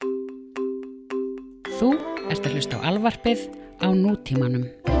Þú ert að hlusta á alvarpið á nútímanum.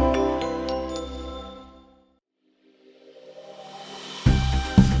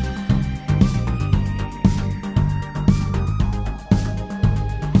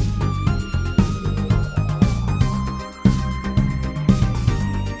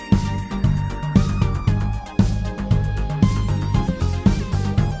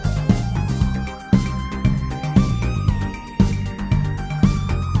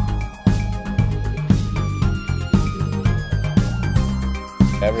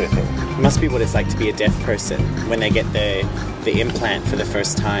 Everything. It must be what it's like to be a deaf person when they get the implant for the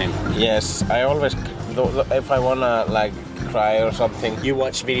first time. Yes, I always, if I wanna like cry or something. You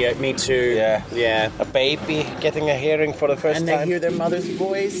watch video, me too. Yeah. A baby getting a hearing for the first and time. And they hear their mother's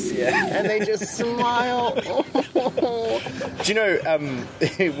voice. Yeah. And they just smile. Do you know,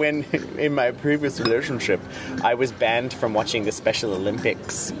 when in my previous relationship, I was banned from watching the Special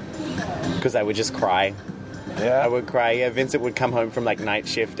Olympics because I would just cry. Yeah. I would cry. Yeah, Vincent would come home from like night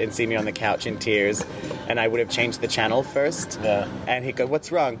shift and see me on the couch in tears, and I would have changed the channel first. Yeah. And he'd go, "What's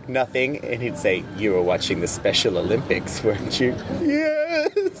wrong?" "Nothing." And he'd say, "You were watching the Special Olympics, weren't you?"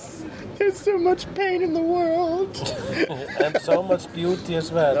 "Yes. There's so much pain in the world." And so much beauty as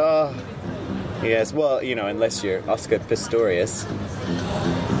well. Oh. Yes. Well, you know, unless you're Oscar Pistorius.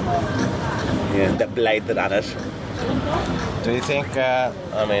 Yeah, that bladed on it. Do you think,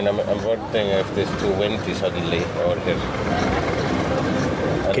 I'm wondering if it's too windy suddenly over here.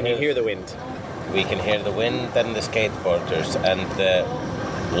 Can you hear the wind? We can hear the wind and the skateboarders and the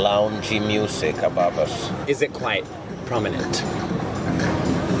loungy music above us. Is it quite prominent?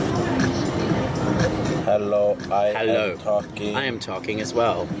 Hello, I am talking. I am talking as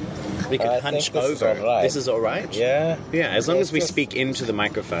well. We could hunch over. Is all right. This is all right? Yeah. Yeah, as long as we speak into the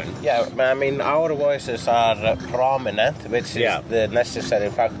microphone. Yeah, I mean, our voices are prominent, which is the necessary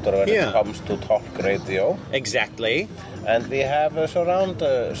factor when it comes to talk radio. Exactly. And we have a surround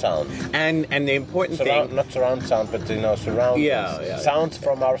sound. And the important thing... Not surround sound, but, surroundings. Yeah. Sounds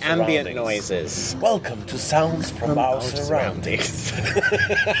from our surroundings. Ambient noises. Welcome to Sounds from our surroundings.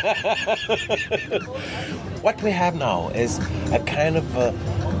 What we have now is a kind of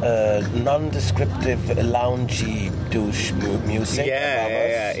non-descriptive, loungy douche music.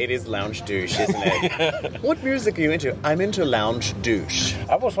 Yeah. It is lounge douche, isn't it? What music are you into? I'm into lounge douche.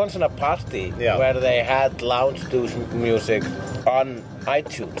 I was once in a party where they had lounge douche music on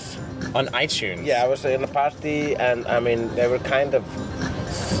iTunes. On iTunes? Yeah, I was in a party, and they were kind of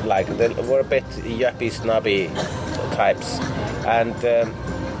like, they were a bit yuppie, snobby types, and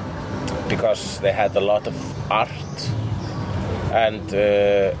because they had a lot of art, and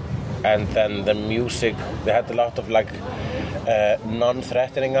then the music, they had a lot of like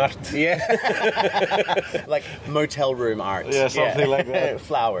non-threatening art. Yeah. Like motel room art. Yeah, something like that.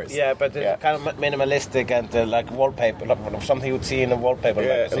 Flowers. Yeah, but kind of minimalistic and like wallpaper, like something you'd see in a wallpaper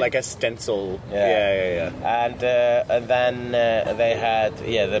magazine. Like a stencil. Yeah. And then they had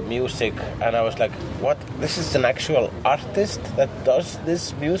the music, and I was like, what? This is an actual artist that does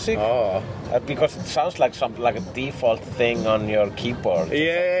this music? Oh. Because it sounds like something like a default thing on your keyboard.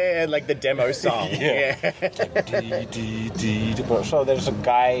 Yeah, like the demo song. Yeah. So there's a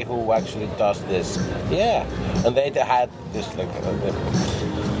guy who actually does this. Yeah. And they had this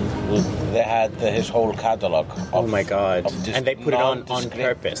they had his whole catalog. Oh my God. And they put it on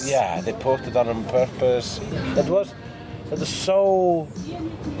purpose. Yeah, they put it on purpose. It was so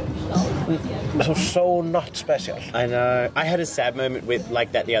not special. I know. I had a sad moment with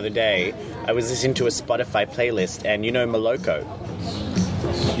like that the other day. I was listening to a Spotify playlist, and you know Moloko?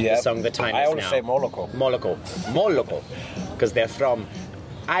 Yeah. The song The Time Is Now. I always say Moloko. Because they're from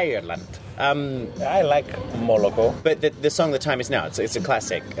Ireland. I like Moloko. But the song The Time Is Now, it's a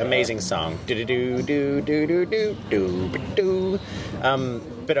classic, amazing song. Do-do-do-do-do-do-do-do-do.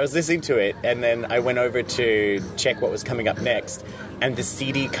 But I was listening to it, and then I went over to check what was coming up next, and the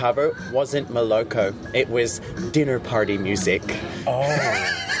CD cover wasn't Moloko. It was dinner party music. Oh.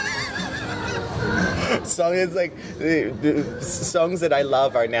 Song is like the songs that I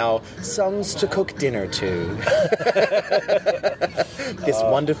love are now songs to cook dinner to. This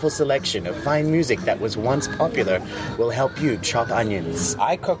wonderful selection of fine music that was once popular will help you chop onions.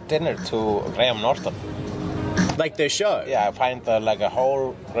 I cook dinner to Graham Norton. Like the show? Yeah, I find like a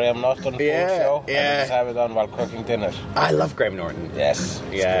whole Graham Norton food show and I just have it on while cooking dinner. I love Graham Norton. Yes,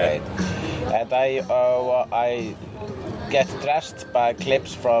 it's great. And I get dressed by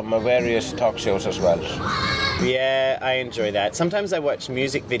clips from various talk shows as well. Yeah, I enjoy that. Sometimes I watch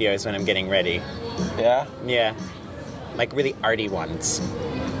music videos when I'm getting ready. Yeah? Yeah. Like really arty ones.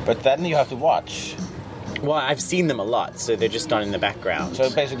 But then you have to watch. Well, I've seen them a lot, so they're just not in the background. So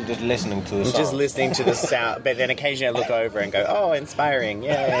basically just listening to the song. Just listening to the sound, but then occasionally I look over and go, "Oh, inspiring!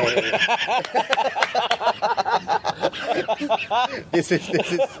 Yay!" This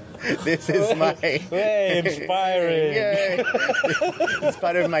is my Yay, inspiring. Yay. It's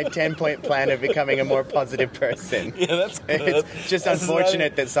part of my 10-point plan of becoming a more positive person. Yeah, that's good. It's just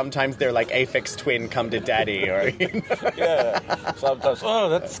unfortunate that sometimes they're like Aphex Twin come to daddy, or Yeah, sometimes. Oh,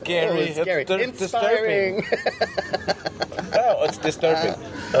 that's scary. it's scary. Inspiring. Oh, it's disturbing.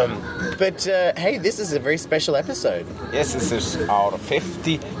 But hey, this is a very special episode. Yes, this is our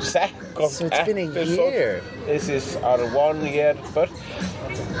 52nd So it's been a episode. year. This is our 1 year, but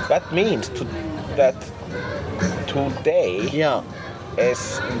that means that today Yeah.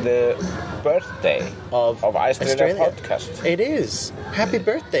 is the birthday Of Australia podcast. It is. Happy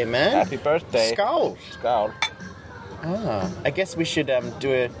birthday, man. Happy birthday. Skull. Skål. I guess we should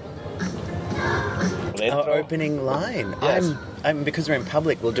do our Intro. opening line. Yes. I'm because we're in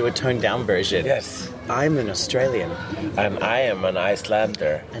public, we'll do a toned down version. Yes. I'm an Australian, And I am an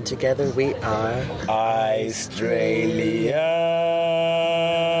Icelander. and together we are. Australia.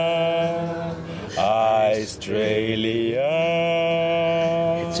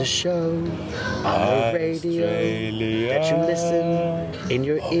 It's a show on the radio that you listen in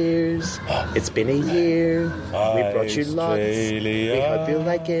your ears. It's been a year. We brought you lots. We hope you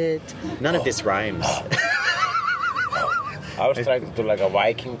like it. None of this rhymes. I was trying to do like a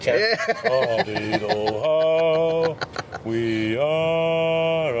Viking chant. Oh, we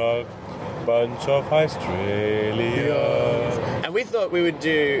are a bunch of Australians. And we thought we would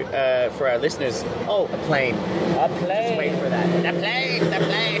do, for our listeners, a plane. A plane. Just wait for that. The plane.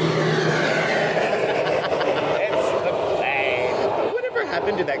 It's the plane. Whatever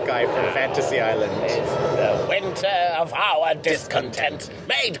happened to that guy from Fantasy Island? It's the winter of our discontent,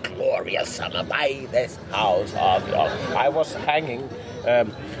 made glorious summer by this house of yours. I was hanging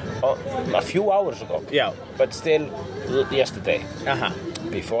a few hours ago. Yeah. But still yesterday. Uh-huh.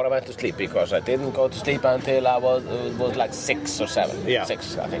 Before I went to sleep, because I didn't go to sleep until I was like 6 or 7. Yeah.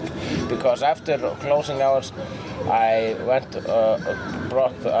 6, I think. Because after closing hours, I went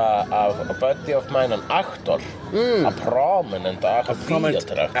brought a buddy of mine, an actor, a prominent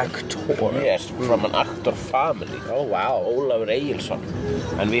actor. Yes, from an actor family. Oh, wow. Ólafur Egilsson.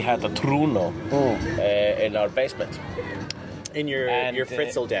 And we had a Truno in our basement. In your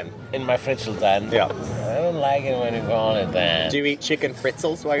Fritzl den. In my Fritzl den. Yeah. I don't like it when you call it that. Do you eat chicken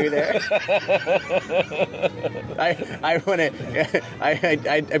Fritzels while you're there? I want to.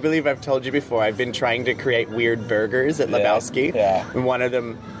 I believe I've told you before. I've been trying to create weird burgers at Lebowski. Yeah. And one of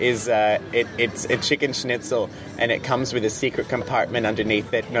them is it's a chicken schnitzel, and it comes with a secret compartment underneath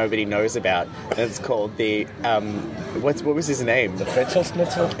that nobody knows about. And it's called the what was his name? The Fritzl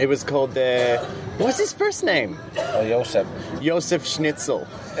Schnitzel? It was called the. What's his first name? Josef. Josef Schnitzel.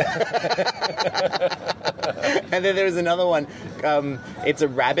 And then there's another one. It's a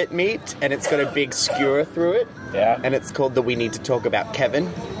rabbit meat, and it's got a big skewer through it. Yeah. And it's called the We Need to Talk About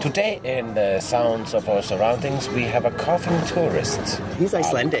Kevin. Today, in the sounds of our surroundings, we have a coughing tourist. He's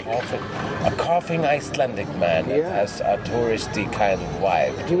Icelandic. A coughing Icelandic man that has a touristy kind of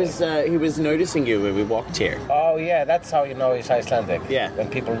vibe. He was noticing you when we walked here. Oh yeah, that's how you know he's Icelandic. Yeah.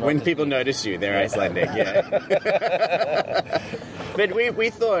 When people notice you, they're Icelandic. Yeah. But we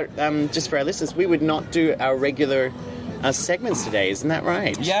thought, just for our listeners, we would not do our regular segments today. Isn't that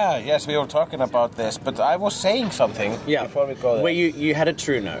right? Yeah, yes, we were talking about this, but I was saying something before we go there. Where you had a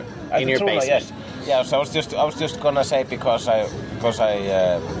Truno in your basement. Yes. Yeah, so I was just gonna say because I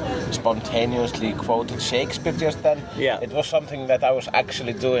spontaneously quoted Shakespeare just then. Yeah. It was something that I was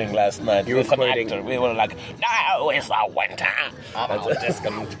actually doing last night You were with an quoting- actor. We were like, now is the winter of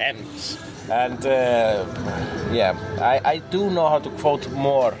discontent. And I do know how to quote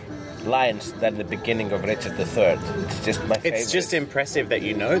more lines than the beginning of Richard III. It's just my favorite. It's just impressive that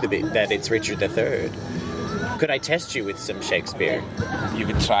you know that it's Richard III. Could I test you with some Shakespeare? You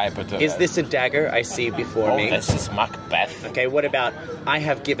could try, but... Is this a dagger I see before me? this is Macbeth. Okay, what about, I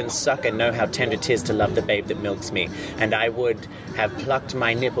have given suck and know how tender 'tis to love the babe that milks me, and I would have plucked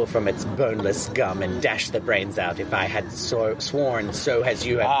my nipple from its boneless gum and dashed the brains out if I had sworn so as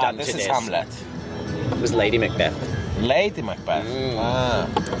you have done to this. This is Hamlet. It was Lady Macbeth. Lady Macbeth.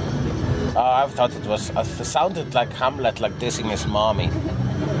 I thought it sounded like Hamlet, like dissing his mommy.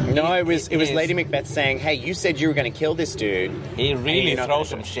 No, it was Lady Macbeth saying, hey, you said you were going to kill this dude. He really not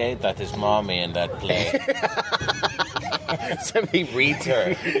throws gonna some shade at his mommy in that play. So he reads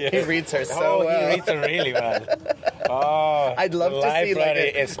her. He reads her so well. He reads her really well. Oh, I'd love the to see library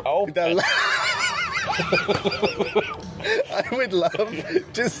like is open. I would love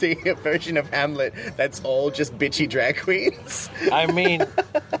to see a version of Hamlet that's all just bitchy drag queens. I mean,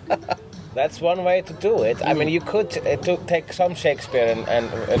 that's one way to do it. I mean, you could take some Shakespeare and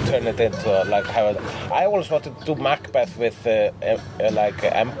turn it into I always wanted to do Macbeth with like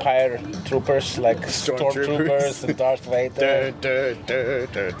Empire troopers, like stormtroopers and Darth Vader.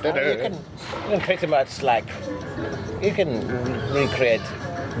 You can pretty much you can recreate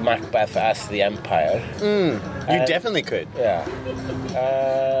Macbeth as the Empire. You definitely could. Yeah,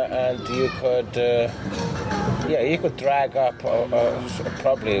 and you could. You could drag up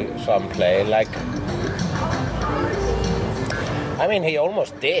probably some play I mean, he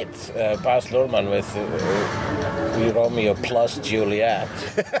almost did Baz Luhrmann with Romeo plus Juliet.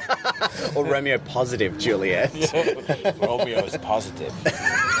 Or Romeo positive Juliet. Romeo is positive.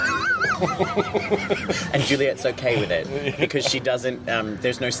 And Juliet's okay with it because she doesn't.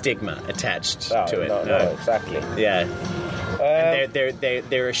 There's no stigma attached to it. No, exactly. Yeah. And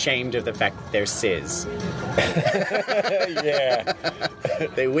they're ashamed of the fact that they're cis. Yeah.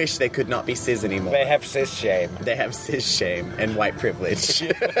 They wish they could not be cis anymore. They have cis shame. They have cis shame and white privilege.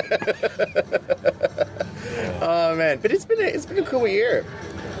 Oh man! But it's been a cool year.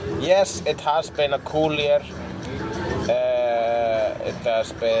 Yes, it has been a cool year. It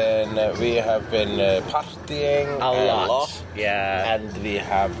has been. We have been partying a lot. Yeah, and we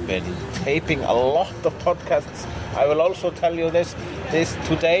have been taping a lot of podcasts. I will also tell you this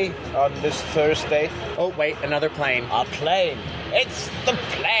today on this Thursday. Oh wait, another plane. A plane. It's the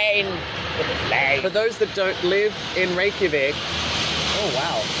plane. The plane. For those that don't live in Reykjavik. Oh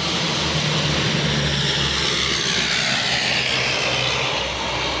wow.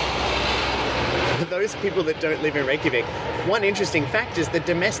 For those people that don't live in Reykjavik, one interesting fact is the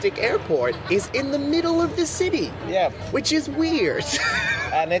domestic airport is in the middle of the city. Yeah. Which is weird.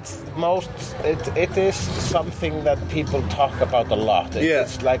 And it is something that people talk about a lot.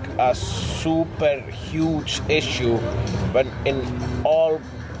 It's like a super huge issue when in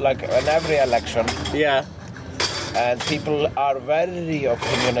every election. Yeah. And people are very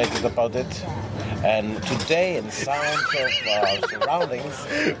opinionated about it. And today, in sounds of our surroundings,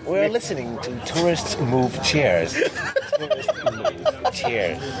 we're listening to Tourists Move Chairs. Tourists Move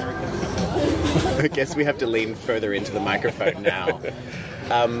Chairs. I guess we have to lean further into the microphone now.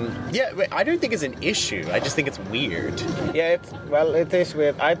 I don't think it's an issue. I just think it's weird. Yeah, it is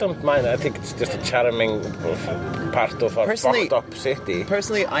weird. I don't mind. I think it's just a charming part of our fucked up city.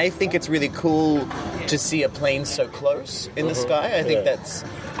 Personally, I think it's really cool to see a plane so close in the sky. I think that's,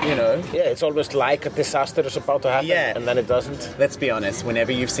 Yeah, it's always like a disaster is about to happen, and then it doesn't. Let's be honest.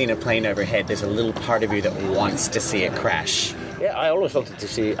 Whenever you've seen a plane overhead, there's a little part of you that wants to see it crash. Yeah, I always want to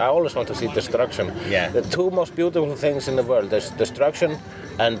see destruction. Yeah. The two most beautiful things in the world: there's destruction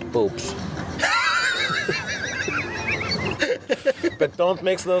and boobs. But don't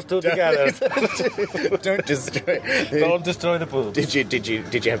mix those two together. Don't destroy. Don't destroy the boobs. Did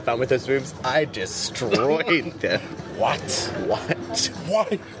you have fun with those boobs? I destroyed them. What?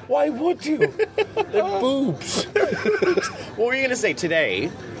 Why would you? They're boobs. What were you going to say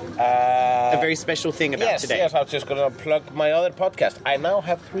today? A very special thing about today. Yes, I was just going to plug my other podcast. I now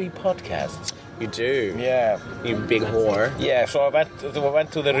have 3 podcasts. You do? Yeah. You big whore. Yeah, so I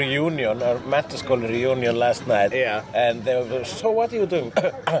went to the reunion, or Meta School reunion last night. Yeah. And they were, so what are you doing?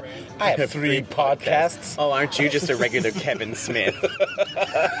 I have 3 podcasts. Oh, aren't you just a regular Kevin Smith?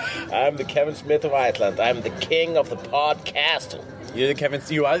 I'm the Kevin Smith of Iceland. I'm the king of the podcast. You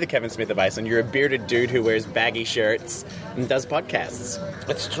are the Kevin Smith of Iceland. You're a bearded dude who wears baggy shirts and does podcasts.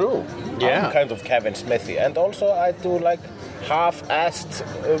 It's true. Yeah. I'm kind of Kevin Smithy. And also I do half-assed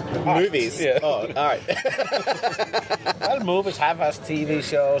movies. Yeah. Oh, all right. Well, movies, half-assed TV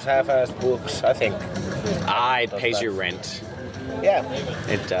shows, half-assed books, I think. It pays your rent. Yeah.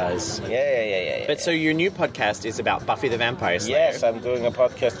 It does. Yeah. But so your new podcast is about Buffy the Vampire Slayer. Yes, I'm doing a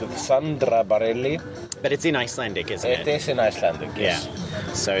podcast with Sandra Bareilles. But it's in Icelandic, isn't it? It is in Icelandic, yes.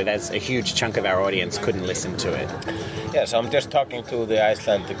 Yeah. So that's a huge chunk of our audience couldn't listen to it. Yes, I'm just talking to the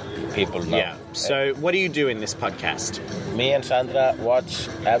Icelandic people now. Yeah. So what do you do in this podcast? Me and Sandra watch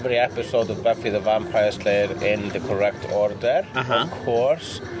every episode of Buffy the Vampire Slayer in the correct order, of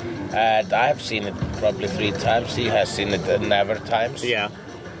course. And I have seen it probably 3 times. He has seen it never times. Yeah.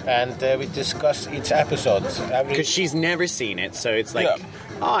 And we discuss each episode. Because she's never seen it, so it's like,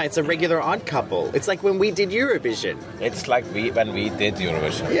 it's a regular Odd Couple. It's like when we did Eurovision. It's like when we did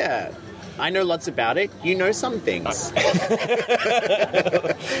Eurovision. Yeah. I know lots about it. You know some things.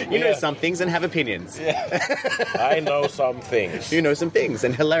 You know some things and have opinions. Yeah. I know some things. You know some things,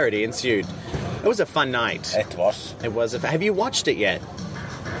 and hilarity ensued. It was a fun night. It was. Have you watched it yet?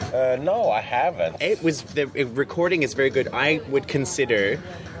 No, I haven't. The recording is very good. I would consider,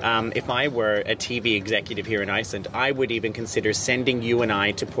 if I were a TV executive here in Iceland, I would even consider sending you and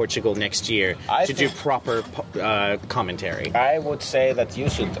I to Portugal next year to do proper commentary. I would say that you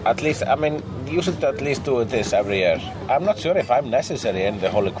should at least do this every year. I'm not sure if I'm necessary in the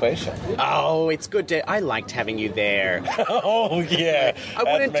whole equation. Oh, it's good. I liked having you there. Oh, yeah. I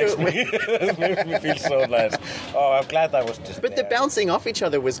wouldn't do it. That makes me feel so nice. Oh, I'm glad I was just But there. the bouncing off each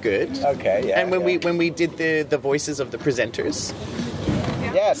other was good. Okay, yeah. And when we did the voices of the presenters,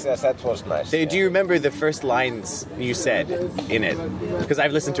 Yes, that was nice. do you remember the first lines you said in it? Because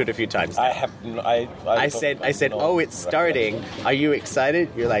I've listened to it a few times. I said, oh, it's starting. Are you excited?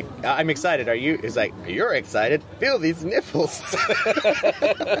 You're like, I'm excited. Are you? It's like, you're excited. Feel these nipples.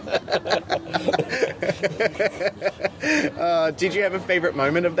 Did you have a favorite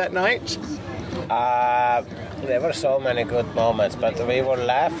moment of that night? There were so many good moments, but we were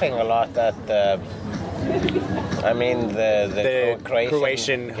laughing a lot at the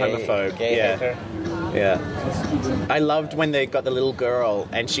Croatian homophobe. hater. Yeah. I loved when they got the little girl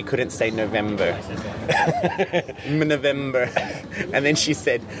and she couldn't say November. November. And then she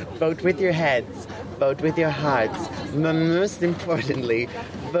said, vote with your heads, vote with your hearts, but most importantly,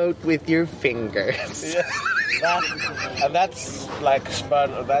 vote with your fingers. That's like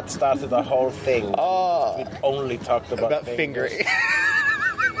that started the whole thing. Oh. We only talked about fingering.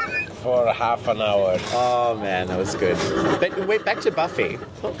 For half an hour. Oh man, that was good. But wait, back to Buffy.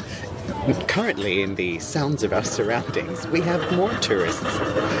 Currently, in the sounds of our surroundings, we have more tourists.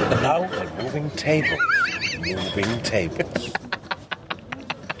 Now they're moving tables. Moving tables.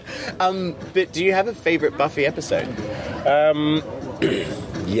 But do you have a favorite Buffy episode?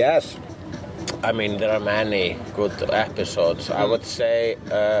 Yes. I mean, there are many good episodes. I would say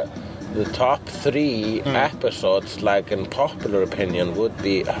the top 3 episodes, like in popular opinion, would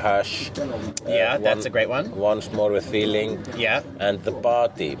be Hush. Yeah, that's a great one. Once More with Feeling. Yeah. And The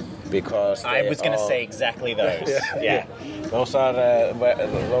Body, because I was going to say exactly those. Yeah. Those are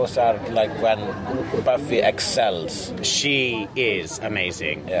like when Buffy excels. She is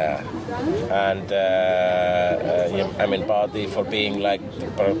amazing. Yeah. And I mean, Body for being like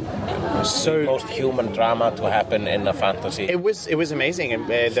the most human drama to happen in a fantasy. It was amazing, and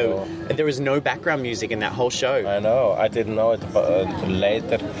there was no background music in that whole show. I know. I didn't know it until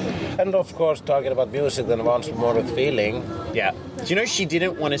later. And of course, talking about music, then Once More with Feeling. Yeah. Do you know she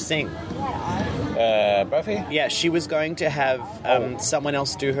didn't want to sing? Buffy? Yeah, she was going to have someone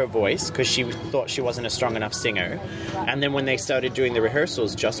else do her voice because she thought she wasn't a strong enough singer. And then when they started doing the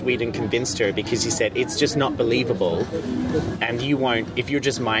rehearsals, Joss Whedon convinced her because he said, it's just not believable. And you won't, if you're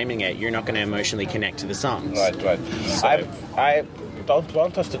just miming it, you're not going to emotionally connect to the songs. Right. So, I don't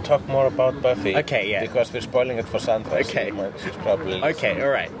want us to talk more about Buffy. Okay, yeah. Because we're spoiling it for Sandra. Okay. She's probably listening. Okay, all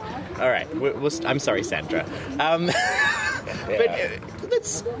right. I'm sorry, Sandra. But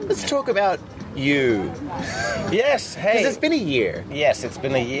let's talk about you. Yes, hey. Because it's been a year. Yes, it's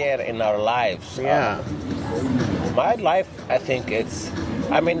been a year in our lives. Yeah. My life, I think it's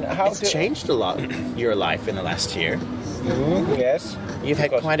changed a lot, your life, in the last year. Mm-hmm. Yes. You've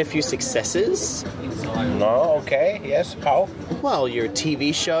had quite a few successes. No, okay, yes. How? Well, your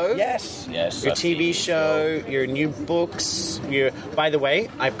TV show. Yes. Your TV show, your new books. By the way,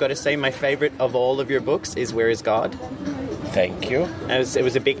 I've got to say my favorite of all of your books is Where Is God? Thank you.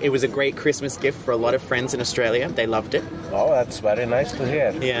 It was a great Christmas gift for a lot of friends in Australia. They loved it. Oh, that's very nice to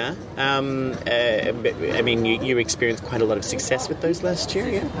hear. Yeah. I mean, you experienced quite a lot of success with those last year,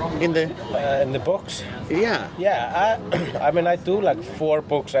 yeah? In the books? Yeah. Yeah. I mean, I do like 4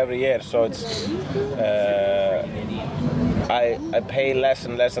 books every year, so it's... I pay less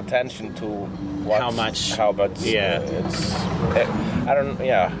and less attention to how much. Yeah.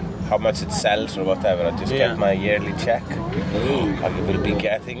 How much it sells or whatever. I just get my yearly check. I will be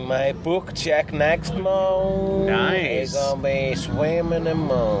getting my book check next month. Nice. I'm gonna be swimming in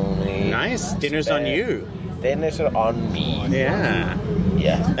money. Nice. Dinner's on you. Dinners are on me. Yeah.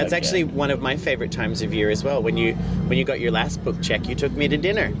 Yeah. That's actually one of my favorite times of year as well. When you got your last book check, you took me to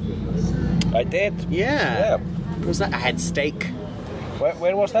dinner. I did. Yeah. What was that? I had steak.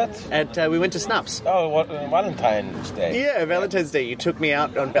 Where was that? We went to Snaps. Oh, Valentine's Day. Yeah, Valentine's Day. You took me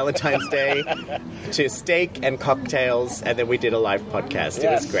out on Valentine's Day to steak and cocktails, and then we did a live podcast.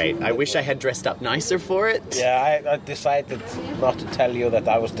 It was great. I wish I had dressed up nicer for it. Yeah, I decided not to tell you that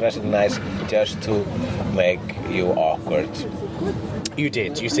I was dressing nice just to make you awkward. You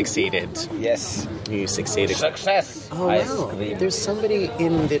did. You succeeded. Yes. You succeeded. Success! Oh, I wow. screamed. There's somebody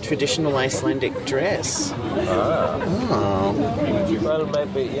in the traditional Icelandic dress. Oh. Well,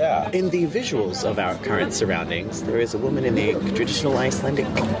 maybe, yeah. In the visuals of our current surroundings, there is a woman in the traditional Icelandic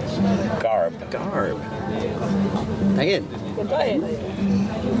Garb. garb. Again.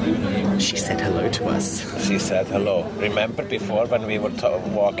 She said hello to us. She said hello. Remember before when we were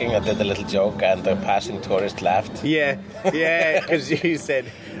walking, I did a little joke and the passing tourist laughed? Yeah, because you said,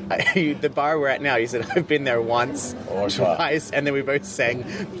 the bar we're at now, you said, I've been there once, Or twice, and then we both sang,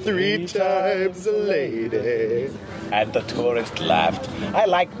 3 times a lady. And the tourist laughed. I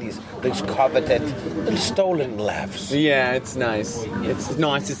like these coveted, stolen laughs. Yeah, it's nice. It's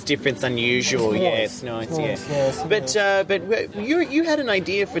nice, it's different, it's unusual. It's yeah, nice. it's nice, It's nice, yeah. yes, But you had an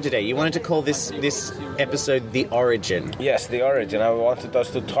idea for today. You wanted to call this episode The Origin. Yes, the origin. I wanted us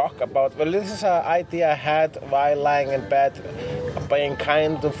to talk about... Well, this is an idea I had while lying in bed, being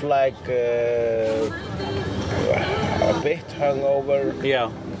kind of like a bit hungover.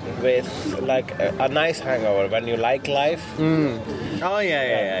 Yeah. With like a nice hangover when you like life. Oh,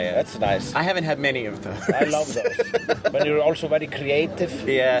 yeah. That's nice. I haven't had many of those. I love those. When you're also very creative,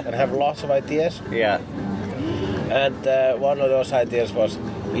 Yeah. and have lots of ideas. Yeah. And one of those ideas was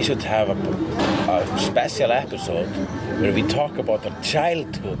we should have a special episode where we talk about our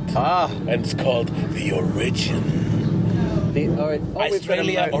childhood. And it's called The Origin.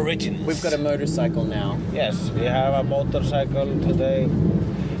 Australia Origins. We've got a motorcycle now. Yes, we have a motorcycle today.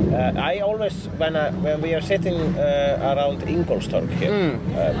 I always, when we are sitting around Ingolstorp here,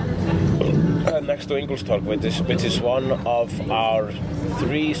 next to Ingolstorp, which is one of our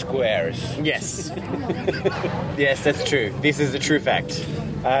 3 squares. Yes. Yes, that's true. This is a true fact.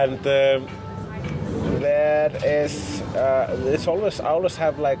 And there is, I always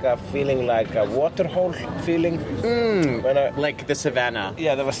have like a feeling like a waterhole feeling. When Like the savannah.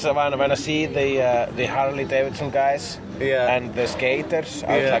 Yeah, there was savannah. When I see the Harley Davidson guys and the skaters,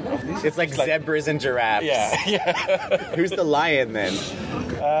 I was like, oh, it's like zebras and giraffes. Yeah. Who's the lion then?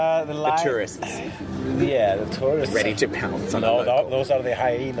 The Tourists. Yeah, the tourists. Ready to pounce on No, a local. those are the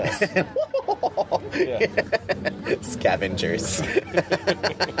hyenas. Yeah. Scavengers.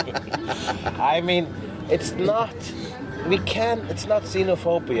 I mean, it's not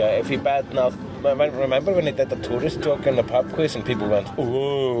xenophobia if we badmouth. Remember when they did the tourist joke in the pub quiz and people went,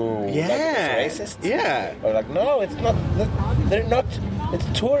 "Ooh, Yeah. like it's racist." Yeah. Or like, no, it's not. They're not. It's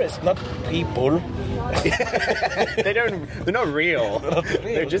tourists, not people. They're not real.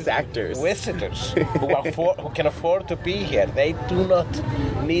 They're just actors. Visitors who can afford to be here. They do not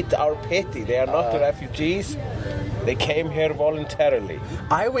need our pity. They are not refugees. They came here voluntarily.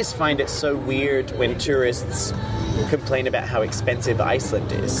 I always find it so weird when tourists complain about how expensive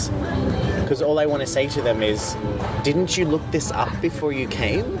Iceland is. Because all I want to say to them is, didn't you look this up before you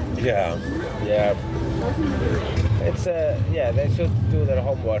came? Yeah. It's they should do their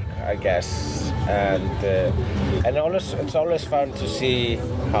homework, I guess, and always it's always fun to see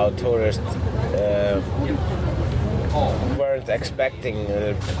how tourists weren't expecting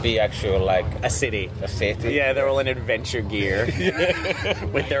to be actual like A city. a city. Yeah, they're all in adventure gear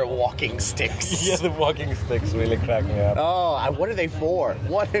with their walking sticks. Yeah, the walking sticks really crack me up. Oh, what are they for?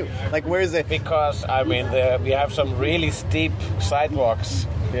 Where is it? Because I mean, we have some really steep sidewalks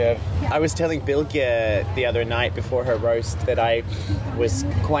here. I was telling Bilge the other night before her roast that I was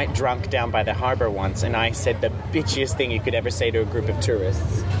quite drunk down by the harbour once, and I said the bitchiest thing you could ever say to a group of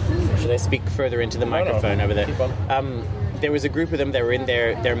tourists. Should I speak further into the microphone over there? Keep on. There was a group of them that were in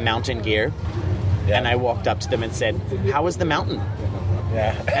their mountain gear, and I walked up to them and said, "How was the mountain?"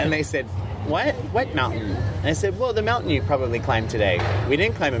 Yeah. And they said, What mountain? And I said, well, the mountain you probably climbed today. We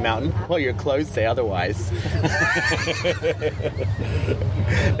didn't climb a mountain. Well, your clothes say otherwise.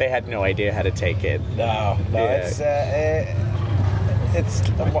 They had no idea how to take it. No, Yeah. it's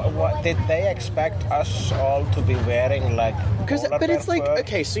what did they expect us all to be wearing like? But it's like,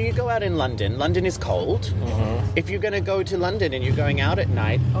 okay, so you go out in London. London is cold. Mm-hmm. If you're going to go to London and you're going out at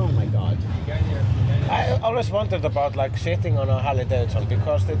night, oh my God. I always wondered about like sitting on a Harley Davidson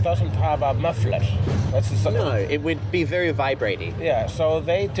because it doesn't have a muffler. No, it would be very vibrating. Yeah, so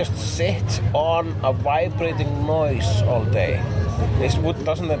they just sit on a vibrating noise all day.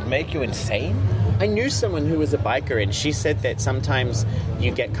 Doesn't that make you insane? I knew someone who was a biker, and she said that sometimes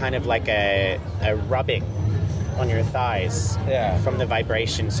you get kind of like a rubbing on your thighs from the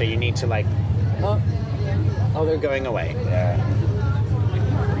vibration, so you need to like, oh, they're going away. Yeah.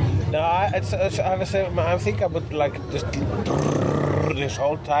 No, I think I would like just this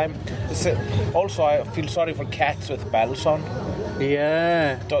whole time. Also, I feel sorry for cats with bells on.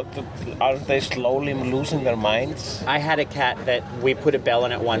 Yeah. Aren't they slowly losing their minds? I had a cat that we put a bell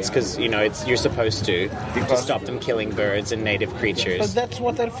on it once because, you know, you're supposed to stop them killing birds and native creatures. But that's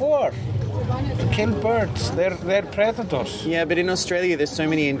what they're for. To kill birds. They're predators. Yeah, but in Australia there's so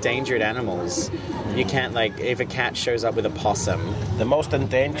many endangered animals. You can't, like, if a cat shows up with a possum. The most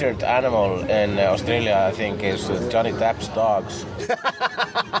endangered animal in Australia, I think, is Johnny Depp's dogs.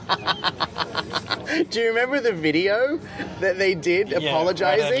 Do you remember the video that they did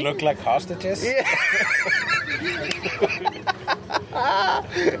apologizing? They look like hostages. Yeah.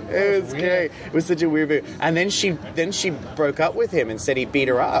 It was great. It was such a weird video. And then she broke up with him and said he beat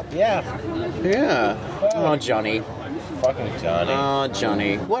her up. Yeah. Yeah. Oh, Johnny. Fucking Johnny. Oh,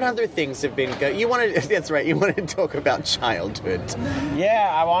 Johnny. What other things have been You wanted... That's right. You wanted to talk about childhood. Yeah,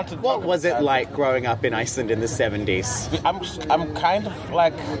 I wanted to What was it like growing up in Iceland in the 70s? I'm kind of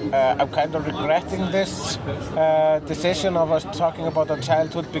like... I'm kind of regretting this decision of us talking about our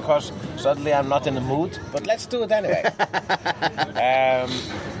childhood because suddenly I'm not in the mood. But let's do it anyway. I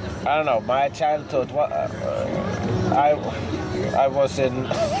don't know. My childhood... I was in...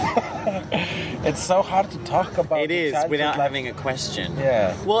 It's so hard to talk about. It is without having a question.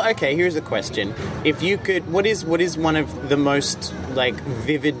 Yeah. Well, okay. Here's a question: if you could, what is one of the most like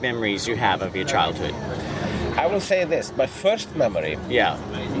vivid memories you have of your childhood? I will say this: my first memory. Yeah.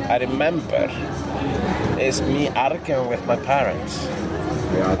 I remember is me arguing with my parents.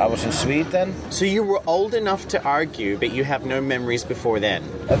 I was in Sweden. So you were old enough to argue, but you have no memories before then.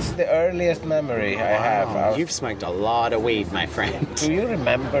 That's the earliest memory I have. You've smoked a lot of weed, my friend. Do you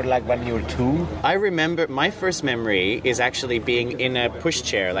remember, like, when you were 2? I remember my first memory is actually being in a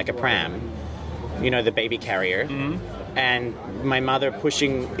pushchair, like a pram. You know, the baby carrier. Mm-hmm. And my mother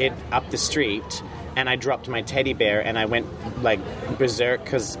pushing it up the street, and I dropped my teddy bear, and I went, like, berserk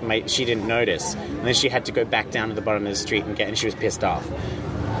because she didn't notice. And then she had to go back down to the bottom of the street and she was pissed off.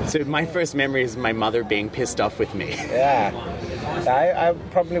 So my first memory is my mother being pissed off with me. Yeah. I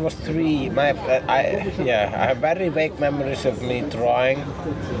probably was 3. I have very vague memories of me drawing.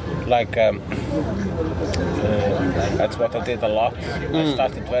 Like, that's what I did a lot. I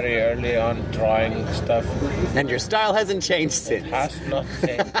started very early on drawing stuff. And your style hasn't changed since. It has not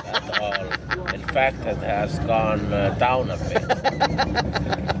changed at all. In fact, it has gone down a bit.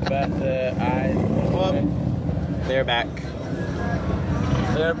 But They're back.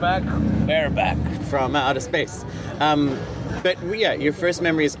 They're back. From outer space. But yeah, your first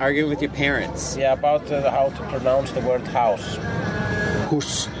memory is arguing with your parents. Yeah, about how to pronounce the word house.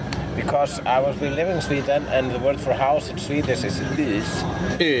 Hus. Because we live in Sweden, and the word for house in Swedish is hus.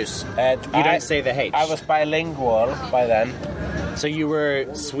 Hus. And you don't say the H. I was bilingual by then. So you were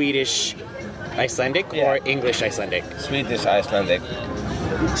Swedish Icelandic or English Icelandic? Swedish Icelandic.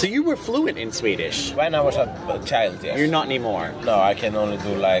 So you were fluent in Swedish? When I was a child, yes. You're not anymore? No, I can only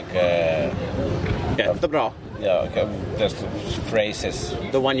do like... Jättebra. Yeah, okay, just phrases.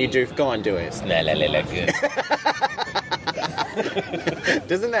 The one you do, go on, do it. Snälla lilla gud.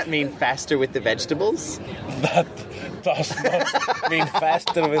 Doesn't that mean faster with the vegetables? That does not mean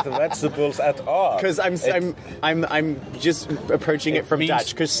faster with the vegetables at all. Because I'm just approaching it from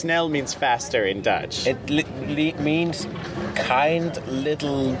Dutch. Because snel means faster in Dutch. It means kind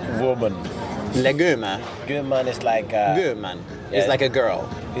little woman. Leguma. Guman is like Guman is like a girl.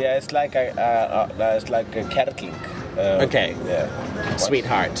 Yeah, it's like a kertling. Okay. Yeah.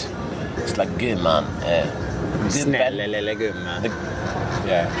 Sweetheart. It's like Guman. Snälla lilla gumma.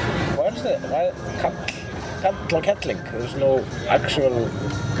 Yeah. What's the kettling? There's no actual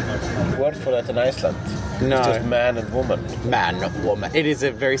word for that in Iceland. No. It's just man and woman. Man, woman. It is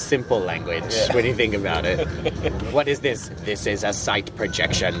a very simple language when you think about it. What is this? This is a sight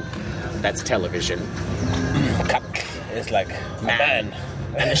projection. That's television. It's like man.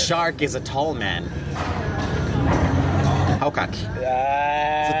 And the shark is a tall man. Haukak.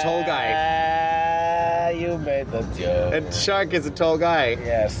 It's a tall guy. You made that joke. And shark is a tall guy.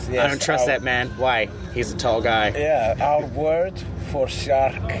 Yes. I don't trust that man. Why? He's a tall guy. Yeah, our word for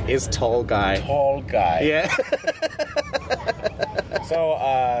shark is tall guy. Tall guy. Yeah. So,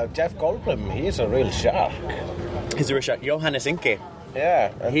 Jeff Goldblum, he's a real shark. He's a real shark. Johannes Inke.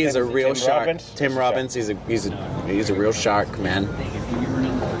 Yeah. He's a real shark. Robbins. Tim Robbins, he's a real shark, man.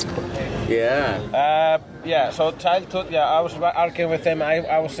 Yeah. So childhood, I was arguing with him.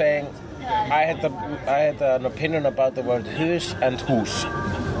 I was saying I had an opinion about the word hus and hus,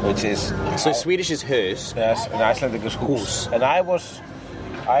 which is... So Swedish is hus. Yes, and Icelandic is hus. And I was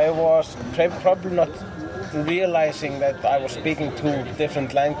probably not realizing that I was speaking two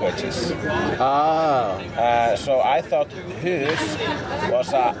different languages. Oh. So I thought hus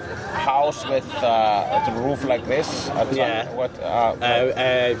was a house with a roof like this. A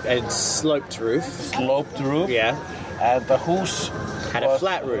sloped roof. Sloped roof. Yeah. And the hus Had a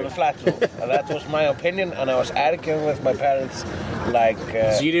flat roof. A flat roof. And that was my opinion, and I was arguing with my parents like...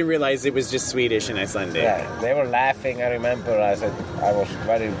 so you didn't realize it was just Swedish and Icelandic? Yeah, they were laughing, I remember. I said I was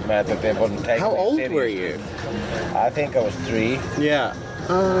very mad that they wouldn't take me How old serious. were you? I think I was 3. Yeah.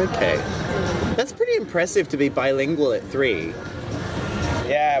 Oh, okay. That's pretty impressive to be bilingual at 3.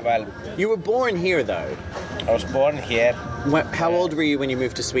 Yeah, well, You were born here, though. I was born here. How old were you when you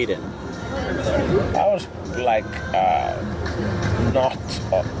moved to Sweden? I was like not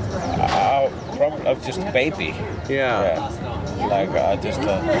probably just a baby. Yeah. Like just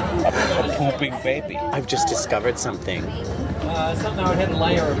a pooping baby. I've just discovered something.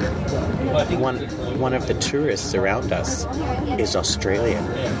 One of the tourists around us is Australian.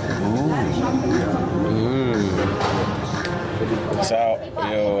 So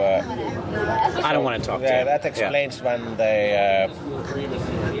you. I don't want to talk to Yeah, him. that explains when they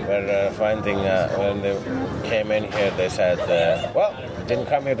were finding when they came in here. They said, "Well, didn't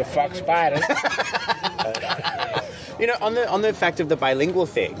come here to fuck spiders." You know, on the fact of the bilingual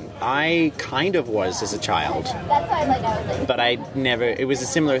thing, I kind of was as a child. But I never... It was a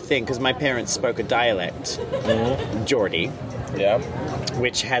similar thing, because my parents spoke a dialect, Geordie, Yeah.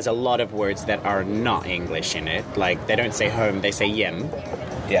 which has a lot of words that are not English in it. Like, they don't say home, they say yem.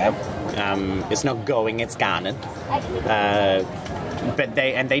 Yeah. It's not going, it's gone. But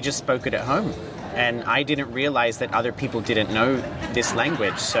they just spoke it at home. And I didn't realize that other people didn't know this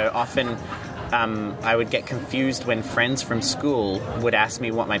language. So often... I would get confused when friends from school would ask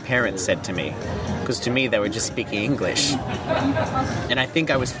me what my parents said to me. Because to me, they were just speaking English. And I think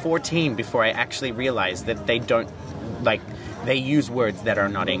I was 14 before I actually realized that they use words that are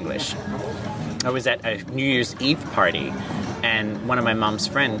not English. I was at a New Year's Eve party, and one of my mom's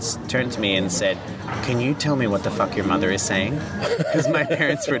friends turned to me and said, "Can you tell me what the fuck your mother is saying?" Because my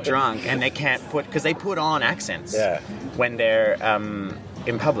parents were drunk, and because they put on accents when they're...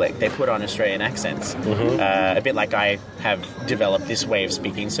 in public, they put on Australian accents. A bit like I have developed this way of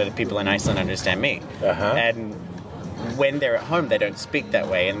speaking so that people in Iceland understand me. And when they're at home, they don't speak that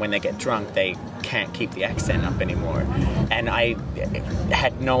way, and when they get drunk, they can't keep the accent up anymore. And I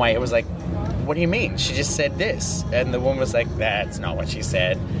had no idea. It was like, what do you mean? She just said this. And the woman was like, that's not what she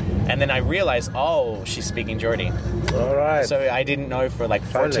said. And then I realized, oh, she's speaking Geordie. All right. So I didn't know for like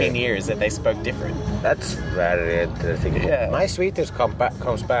 14 years that they spoke different. That's very interesting. Yeah. My Swedish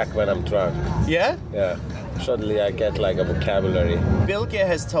comes back when I'm drunk. Yeah? Yeah. Suddenly I get like a vocabulary. Bilge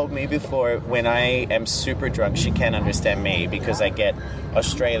has told me before when I am super drunk, she can't understand me because I get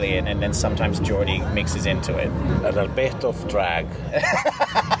Australian and then sometimes Geordie mixes into it. And a bit of drag.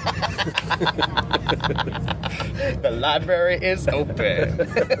 The library is open.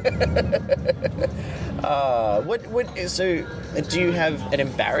 So, do you have an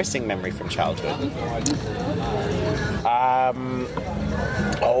embarrassing memory from childhood?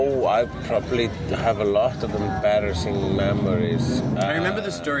 I probably have a lot of embarrassing memories. I remember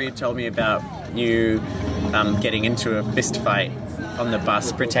the story you told me about you getting into a fist fight on the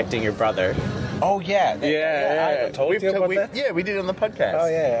bus protecting your brother. Oh, yeah. I told you about that? Yeah, we did it on the podcast. Oh,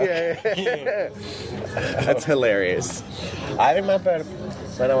 yeah. That's hilarious. I remember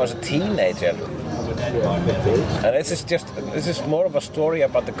when I was a teenager. And this is more of a story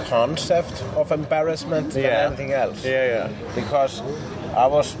about the concept of embarrassment than anything else. Yeah. Because I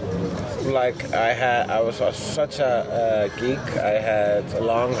was like, I was such a geek. I had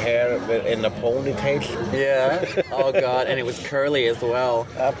long hair in a ponytail. Yeah. Oh God, and it was curly as well.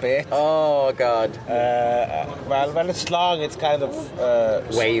 A bit. Oh God. Well, when it's long, it's kind of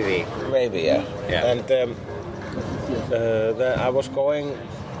wavy. Wavy, yeah. And then I was going,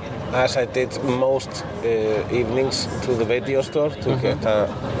 as I did most evenings, to the video store to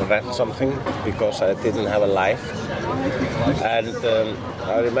rent something because I didn't have a life. And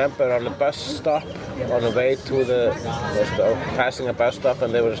I remember on the bus stop, on the way to passing a bus stop,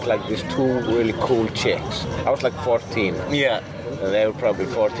 and there was like these two really cool chicks. I was like 14. Yeah. And they were probably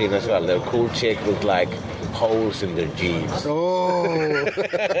 14 as well. They were cool chicks with like holes in their jeans. Oh.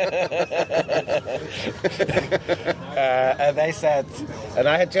 And they said, and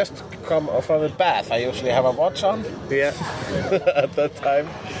I had just come from a bath. I usually have a watch on. Yeah. At that time.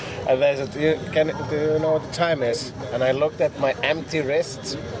 And they said, do you know what the time is? And I looked at my empty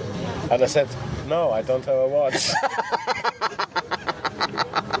wrist and I said, no, I don't have a watch.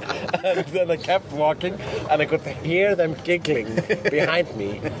 And then I kept walking, and I could hear them giggling behind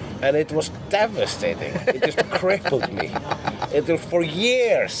me, and it was devastating. It just crippled me. It was for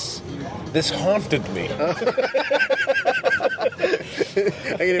years. This haunted me.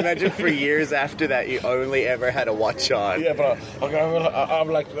 I can imagine for years after that, you only ever had a watch on. Yeah, but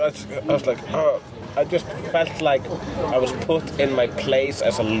I just felt like I was put in my place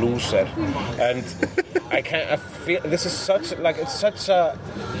as a loser, and I feel this is such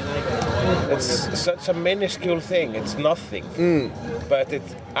a minuscule thing. It's nothing, but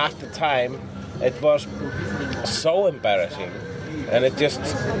at the time it was so embarrassing, and it just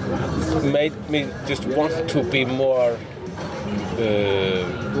made me just want to be more.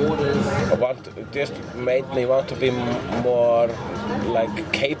 Made me want to be more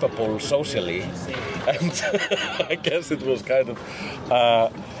like capable socially, and I guess it was kind of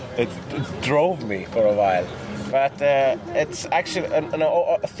it drove me for a while. But it's actually, and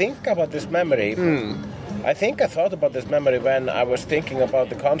I think about this memory. I think I thought about this memory when I was thinking about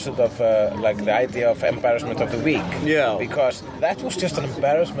the concept of like the idea of embarrassment of the week. Yeah. Because that was just an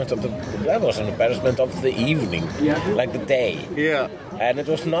embarrassment of that was an embarrassment of the evening, like the day. Yeah. And it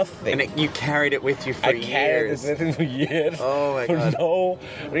was nothing. And you carried it with you for years. I carried it with me for years. Oh my God. For no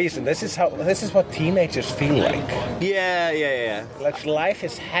reason. This is what teenagers feel like. Yeah. Like life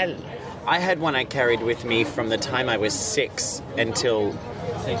is hell. I had one I carried with me from the time I was 6 until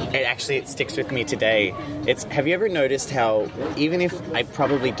it sticks with me today. Have you ever noticed how even if I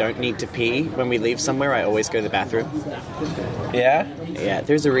probably don't need to pee when we leave somewhere, I always go to the bathroom? Yeah? Yeah,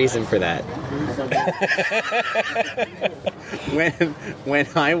 there's a reason for that.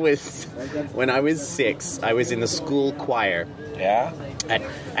 When I was 6, I was in the school choir. Yeah?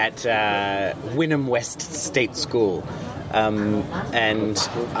 At Wynnum West State School. And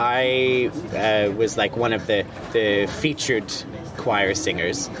I was like one of the featured choir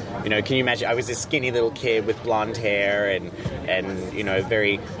singers. You know, can you imagine? I was this skinny little kid with blonde hair and you know,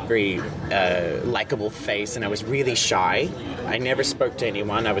 very, very likable face, and I was really shy. I never spoke to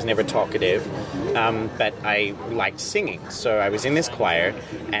anyone. I was never talkative, but I liked singing. So I was in this choir,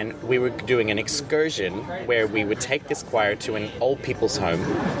 and we were doing an excursion where we would take this choir to an old people's home,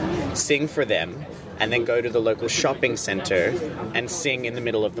 sing for them, and then go to the local shopping center and sing in the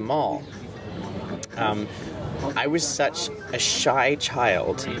middle of the mall. I was such a shy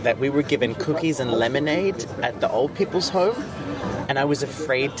child that we were given cookies and lemonade at the old people's home, and I was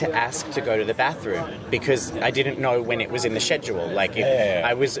afraid to ask to go to the bathroom because I didn't know when it was in the schedule. Like,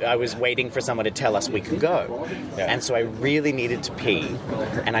 I was waiting for someone to tell us we could go. Yeah. And so I really needed to pee,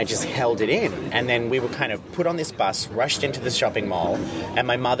 and I just held it in. And then we were kind of put on this bus, rushed into the shopping mall, and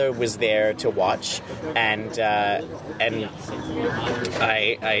my mother was there to watch, and I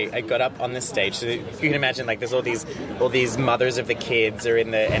got up on the stage. So you can imagine, like, there's all these mothers of the kids are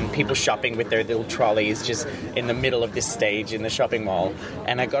and people shopping with their little trolleys just in the middle of this stage in the shopping mall.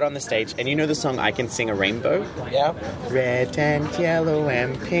 And I got on the stage, and you know the song I Can Sing a Rainbow? Yeah. Red and yellow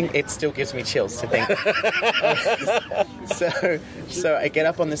and pink. It still gives me chills to think. So I get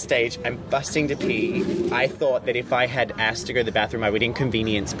up on the stage, I'm busting to pee. I thought that if I had asked to go to the bathroom, I would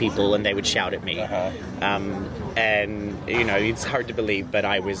inconvenience people and they would shout at me. Uh-huh. And, you know, it's hard to believe, but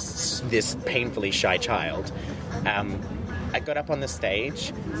I was this painfully shy child. I got up on the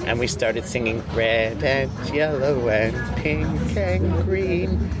stage and we started singing red and yellow and pink and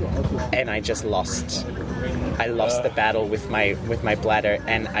green, and I just lost. I lost the battle with my bladder,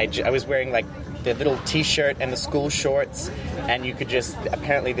 and I was wearing like the little t-shirt and the school shorts, and you could just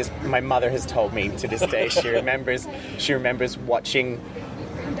apparently my mother has told me to this day she remembers watching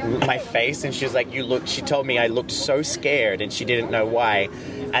my face, and she was like, she told me I looked so scared, and she didn't know why,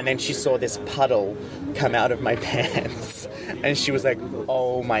 and then she saw this puddle come out of my pants, and she was like,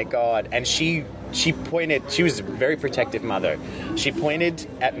 oh my God. And she pointed, she was a very protective mother, she pointed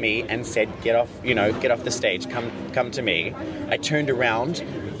at me and said, get off the stage, come to me. I turned around,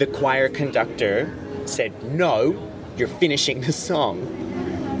 the choir conductor said, no, you're finishing the song.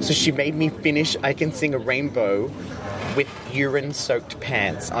 So she made me finish I Can Sing a Rainbow with urine-soaked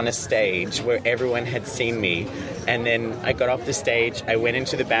pants on a stage where everyone had seen me. And then I got off the stage, I went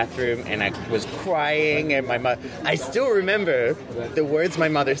into the bathroom, and I was crying, and I still remember the words my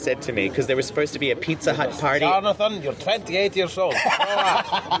mother said to me, because there was supposed to be a Pizza Hut party. Jonathan, you're 28 years old.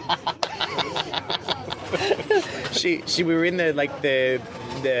 We were in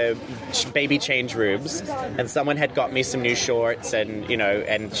the baby change rooms, and someone had got me some new shorts, and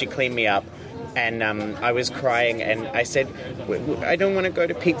and she cleaned me up. And I was crying, and I said, I don't want to go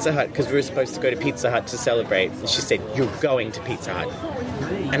to Pizza Hut, because we were supposed to go to Pizza Hut to celebrate. And she said, you're going to Pizza Hut.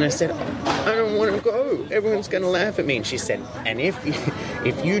 And I said, I don't want to go, everyone's going to laugh at me. And she said, and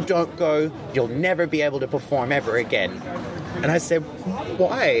if you don't go, you'll never be able to perform ever again. And I said,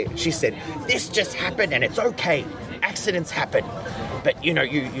 why? She said, this just happened and it's okay. Accidents happen. But, you know,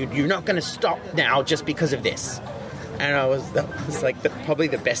 you're not going to stop now just because of this. And that was like probably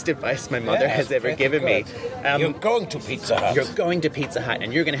the best advice my mother has ever given me. You're going to Pizza Hut. You're going to Pizza Hut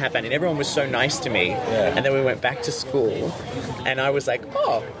and you're going to have fun. And everyone was so nice to me. Yeah. And then we went back to school and I was like,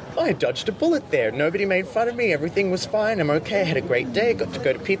 oh, I dodged a bullet there. Nobody made fun of me. Everything was fine. I'm okay. I had a great day. Got to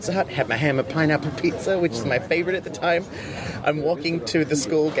go to Pizza Hut, had my ham and pineapple pizza, which is my favorite at the time. I'm walking to the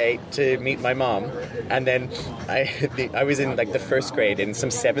school gate to meet my mom. And then I was in like the first grade and some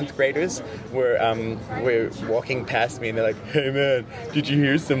 7th graders were walking past me and they're like, hey man, did you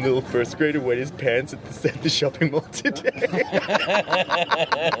hear some little first grader wet his pants at the shopping mall today?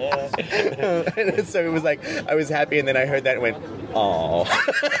 And so it was like, I was happy and then I heard that and went, oh.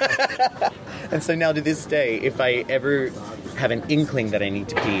 And so now to this day, if I ever have an inkling that I need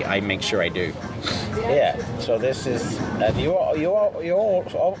to pee, I make sure I do. Yeah, so this is... And you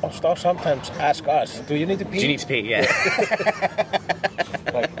also sometimes ask us, do you need to pee? Do you need to pee? Yeah.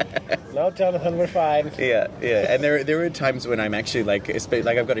 No, Jonathan, we're fine. Yeah. And there were times when I'm actually like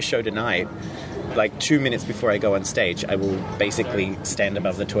I've got a show tonight. Like 2 minutes before I go on stage, I will basically stand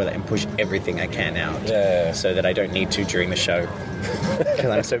above the toilet and push everything I can out, so that I don't need to during the show. Because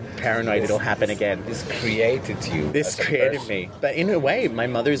I'm so paranoid it'll happen again. This created you. This created me. But in a way, my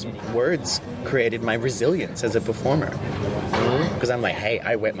mother's words created my resilience as a performer. Because I'm like, hey,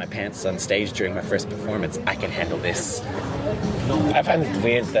 I wet my pants on stage during my first performance. I can handle this. I find it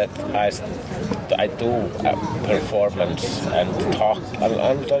weird that I do performance and talk and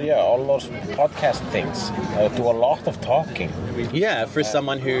all those podcast things. I do a lot of talking. Yeah, for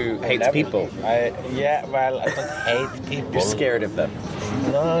someone who hates people. I don't hate people. You're scared of them.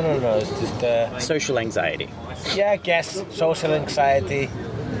 No. It's just social anxiety. Yeah, I guess social anxiety.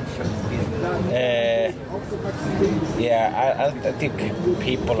 I think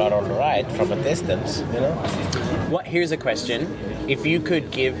people are all right from a distance, you know. Here's a question. If you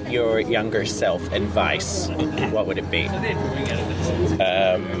could give your younger self advice, what would it be? It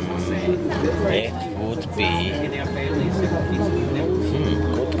would be...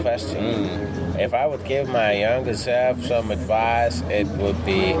 good question. If I would give my younger self some advice, it would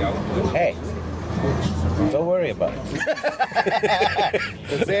be, hey, don't worry about it.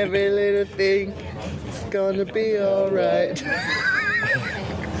 Because every little thing is gonna be alright.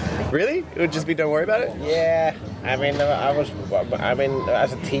 Really? It would just be don't worry about it? Yeah. I mean,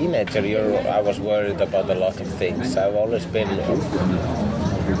 as a teenager, I was worried about a lot of things. I've always been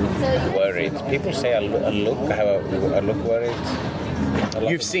worried. People say I look worried.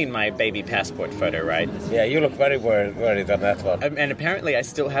 You've seen my baby passport photo, right? Yeah, you look very worried on that one. And apparently I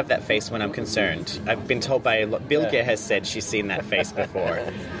still have that face when I'm concerned. I've been told by... Bilge has said she's seen that face before.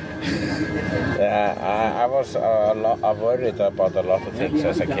 Yeah, I was worried about a lot of things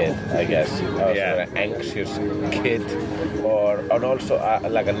as a kid, I guess. I was an anxious kid, and also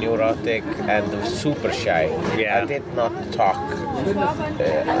like a neurotic and super shy. Yeah. I did not talk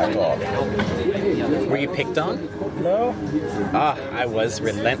at all. Were you picked on? No. I was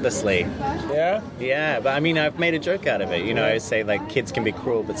relentlessly. Yeah? Yeah, but I mean, I've made a joke out of it. You know, I say, like, kids can be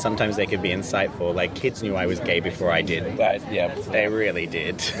cruel, but sometimes they can be insightful. Like, kids knew I was gay before I did. Right, yeah. They really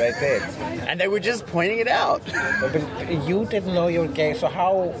did. They did. And they were just pointing it out. But you didn't know you were gay, so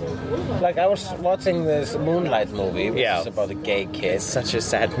how... Like, I was watching this Moonlight movie, which is about a gay kid. It's such a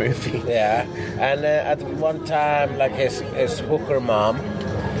sad movie. Yeah. And at one time, like, his hooker mom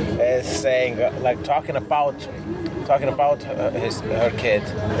is saying, like, talking about her kid,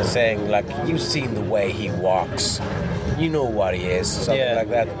 saying, like, you've seen the way he walks, you know what he is, something like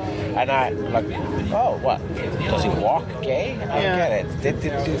that. And I, like, oh, what? Does he walk gay? I don't get it. Did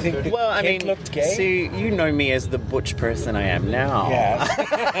you think the kid looked gay? See, you know me as the butch person I am now. Yeah.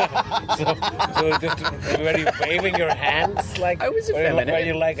 so just, were you waving your hands like? I was effeminate. Were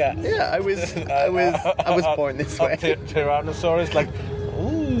you like a? Yeah, I was born this way. Tyrannosaurus, like.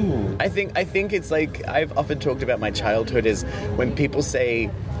 Ooh. I think it's like, I've often talked about my childhood as when people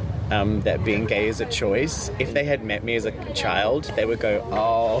say that being gay is a choice. If they had met me as a child, they would go,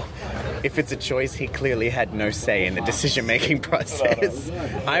 oh, if it's a choice, he clearly had no say in the decision-making process.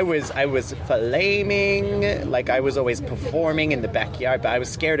 I was flaming, like I was always performing in the backyard, but I was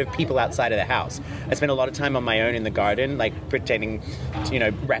scared of people outside of the house. I spent a lot of time on my own in the garden, like pretending, you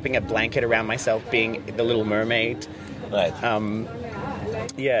know, wrapping a blanket around myself, being the Little Mermaid. Right.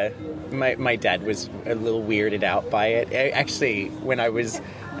 Yeah, my dad was a little weirded out by it. Actually, when I was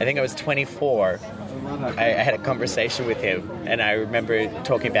I think I was 24. I had a conversation with him, and I remember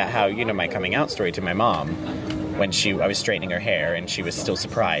talking about how, my coming out story to my mom when I was straightening her hair and she was still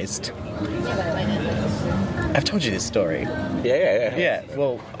surprised. I've told you this story. Yeah. Yeah,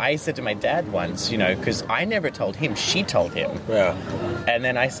 well, I said to my dad once, because I never told him, she told him. Yeah. And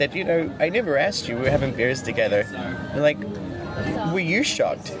then I said, I never asked you, we were having beers together. They're like, were you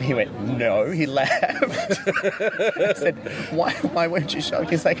shocked? He went, no, he laughed. I said, why weren't you shocked?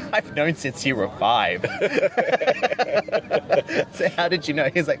 He's like, I've known since you were 5. So how did you know?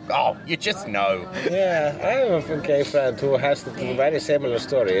 He's like, oh, you just know. Yeah, I have a gay friend who has a very similar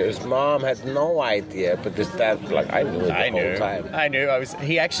story. His mom had no idea, but his dad, I knew it the whole time. I knew.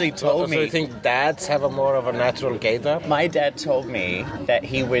 He actually told me. So you think dads have a more of a natural gaydar? My dad told me that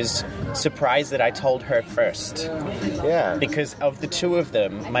he was surprised that I told her first. Yeah. Because of the two of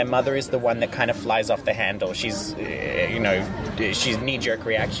them, my mother is the one that kind of flies off the handle. She's, she's knee-jerk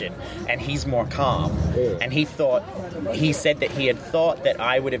reaction. And he's more calm. Yeah. And he said that he had thought that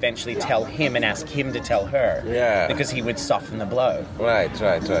I would eventually tell him and ask him to tell her. Yeah. Because he would soften the blow. Right.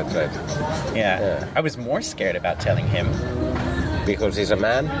 Yeah. I was more scared about telling him. Because he's a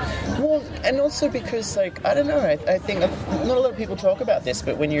man? Well, and also because, I don't know, I think not a lot of people talk about this,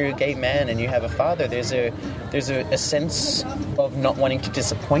 but when you're a gay man and you have a father, there's a sense of not wanting to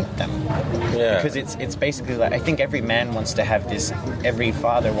disappoint them. Yeah. Because it's basically I think every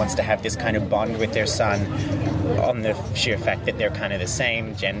father wants to have this kind of bond with their son on the sheer fact that they're kind of the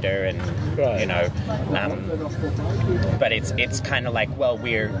same gender and, right. But it's kind of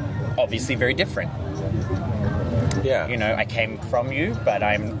we're obviously very different. Yeah. I came from you, but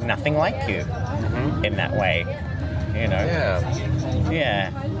I'm nothing like you in that way. Yeah.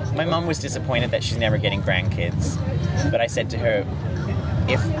 Yeah. My mom was disappointed that she's never getting grandkids. But I said to her,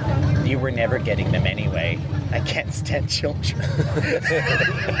 if you were never getting them anyway, I can't stand children.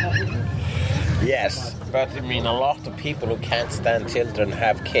 Yes. But a lot of people who can't stand children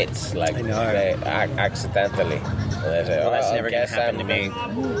have kids. I know. They accidentally. They say, that's never going to happen to me.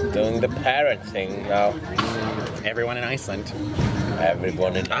 Doing the parent thing now. Everyone in Iceland.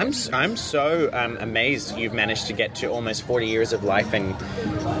 Everyone in Iceland. I'm so amazed you've managed to get to almost 40 years of life and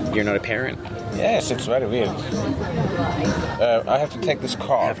you're not a parent. Yes, it's very weird. I have to take this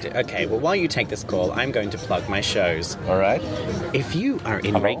call. Okay, well, while you take this call, I'm going to plug my shows. All right. If you are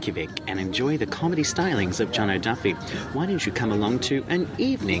in Reykjavik and enjoy the comedy stylings of John O'Duffy, why don't you come along to An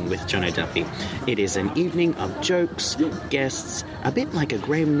Evening with John O'Duffy? It is an evening of jokes, guests, a bit like a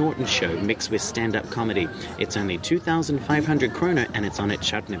Graham Norton show mixed with stand-up comedy. It's only 2,500 kroner and it's on at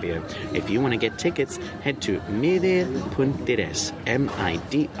Tjarnarbíó. If you want to get tickets, head to midir.is,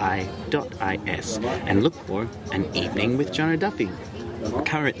 MIDI.is, and look for An Evening with John O'Duffy.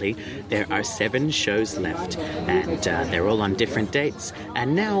 Currently, there are 7 shows left, and they're all on different dates.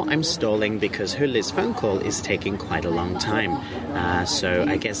 And now I'm stalling because Hulle's phone call is taking quite a long time. So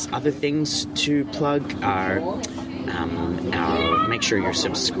I guess other things to plug are... make sure you're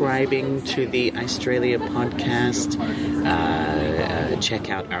subscribing to the Australia podcast. Check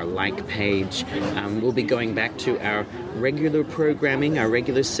out our like page. We'll be going back to our regular programming, our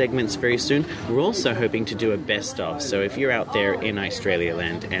regular segments very soon. We're also hoping to do a best of. So if you're out there in Australia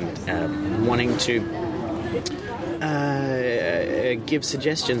land and wanting to give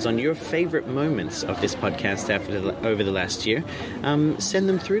suggestions on your favorite moments of this podcast over the last year, send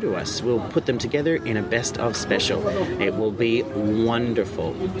them through to us. We'll put them together in a best of special. It will be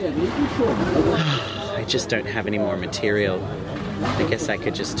wonderful. I just don't have any more material. I guess I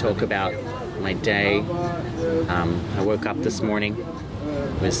could just talk about my day. I woke up this morning,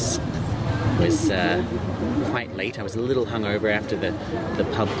 was quite late. I was a little hungover after the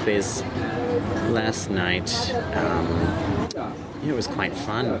pub quiz last night. It was quite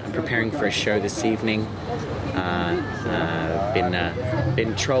fun. I'm preparing for a show this evening.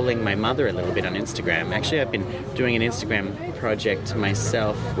 Been trolling my mother a little bit on Instagram. Actually, I've been doing an Instagram project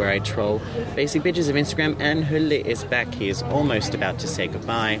myself where I troll basic bitches of Instagram, and Hulle is back. He is almost about to say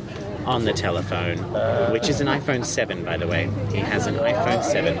goodbye on the telephone, which is an iPhone 7, by the way. He has an iPhone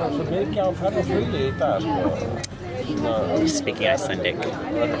 7. Speaking Icelandic.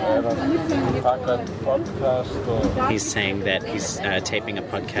 He's saying that he's taping a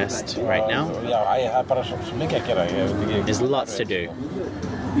podcast right now. There's lots to do.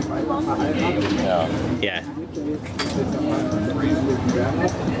 Yeah.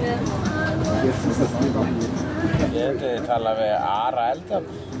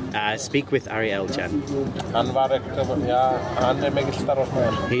 Speak with Ari Eljan.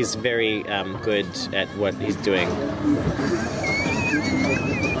 He's very good at what he's doing.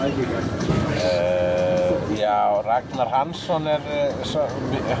 Já, Ragnar Hansson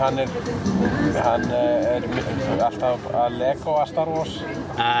hann er alltaf að Lego að Star Wars.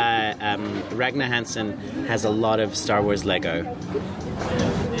 Ragnar Hansen has a lot of Star Wars Lego.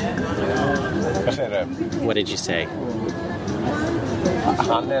 Hvað segirðu? What did you say?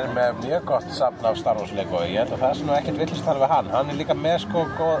 Hann er með mjög gott safn af Star Wars Lego. Ég held að það nú ekkert villist tala við hann. Hann er líka með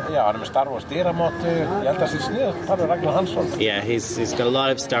hann er með Star Wars dýramótu. Ég held að það sé sniðugt að tala við Ragnar Hansson. Yeah, he's got a lot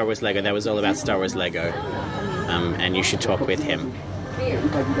of Star Wars Lego. That was all about Star Wars Lego. And you should talk with him.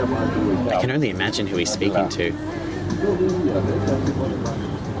 I can only imagine who he's speaking to.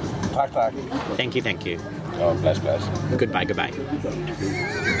 Takk. Thank you. Oh, bless. Goodbye.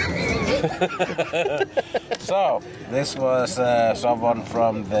 So, this was someone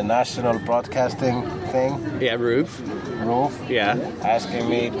from the National Broadcasting thing. Yeah, Roof. Yeah. Asking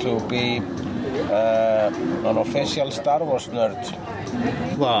me to be an official Star Wars nerd.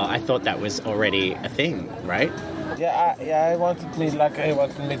 Well, I thought that was already a thing, right? Yeah, he wanted me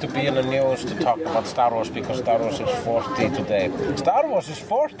to be in the news to talk about Star Wars because Star Wars is 40 today. Star Wars is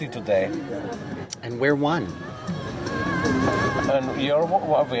 40 today. And we're one. And we're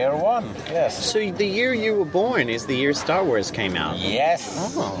one, yes. So the year you were born is the year Star Wars came out?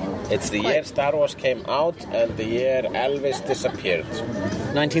 Yes. Oh. It's the year Star Wars came out and the year Elvis disappeared.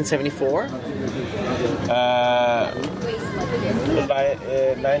 1974?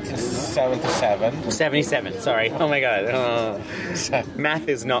 1977. 77, sorry. Oh my god. Math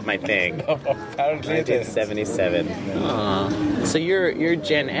is not my thing. No, apparently it is. 1977. So you're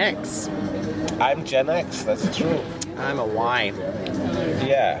Gen X. I'm Gen X, that's true. I'm a Y.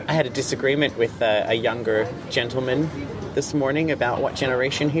 Yeah. I had a disagreement with a younger gentleman this morning about what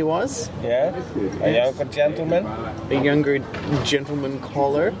generation he was. Yeah? A younger gentleman? A younger gentleman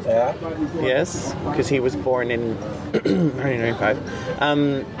caller. Yeah. Yes, because he was born in 1995.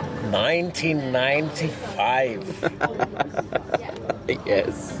 1995.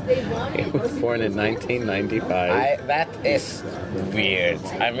 Yes. He was born in 1995. That is weird.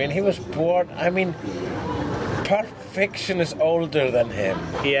 I mean, he was born... Pulp Fiction is older than him.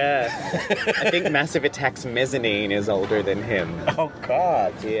 Yeah. I think Massive Attack's Mezzanine is older than him. Oh,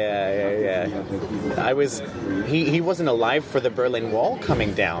 God. Yeah. He wasn't alive for the Berlin Wall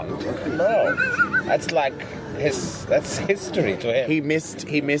coming down. No. That's history to him. He missed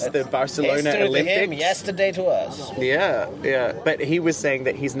the Barcelona history Olympics. To him, yesterday to us. Yeah. But he was saying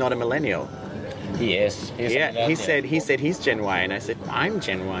that he's not a millennial. He is. He's a millennial. He said he's Gen Y, and I said I'm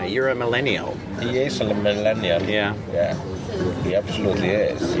Gen Y. You're a millennial. He is a millennial. Yeah. He absolutely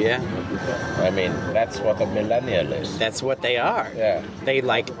is. Yeah. I mean, that's what a millennial is. That's what they are. Yeah. They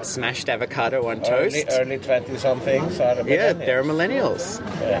like smashed avocado on toast. Early 20-somethings are millennials. Yeah, they're millennials.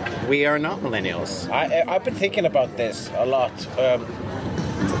 Yeah. We are not millennials. I've been thinking about this a lot.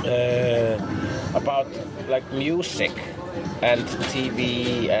 About like music and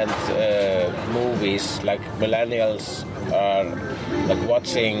TV and movies. Like millennials are like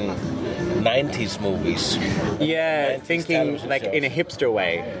watching 90s movies. Yeah, thinking like in a hipster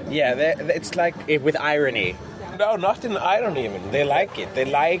way. Yeah, it's like... With irony. No, not in irony even. They like it. They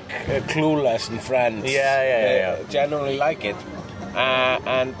like Clueless and Friends. Yeah. They generally like it.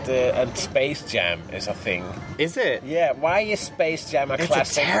 And Space Jam is a thing. Is it? Yeah, why is Space Jam a classic?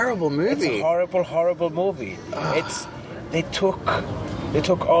 It's a terrible movie. It's a horrible movie. They took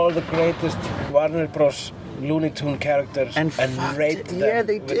all the greatest Warner Bros. Looney Tune characters and raped them. Yeah,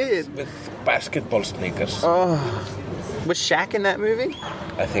 they did. With basketball sneakers. Oh. Was Shaq in that movie?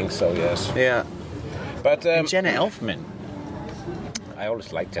 I think so, yes. Yeah. But and Jenna Elfman. I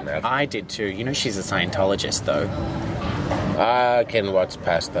always liked Jenna Elfman. I did too. You know she's a Scientologist though. I can watch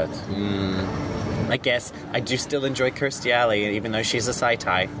past that. I guess I do still enjoy Kirstie Alley, even though she's a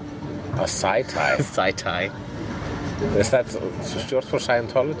Sci-Tie. A Sci-Tie? Sci-Tie. Is that short for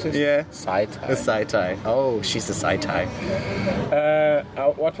Scientologist? Yeah. Sci-Tie. A Sci-Tie. Oh, she's a Sci-Tie.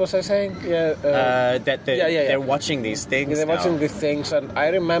 What was I saying? They're watching these things. They're watching these things, and I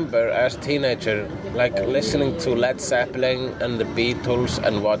remember as a teenager, like listening to Led Zeppelin and the Beatles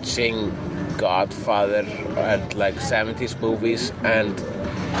and watching Godfather and like 70s movies, and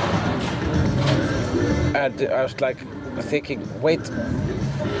I was like thinking, wait,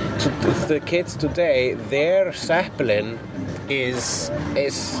 the kids today, their Zeppelin is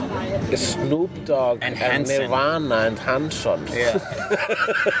Snoop Dogg and Nirvana and Hanson. Yeah.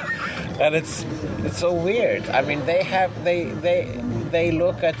 And it's so weird. I mean, they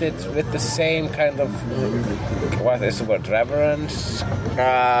look at it with the same kind of, what is the word, reverence?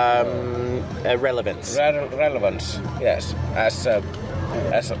 Relevance. Relevance, yes. As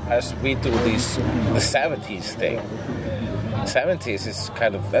we do the 70s thing. 70s is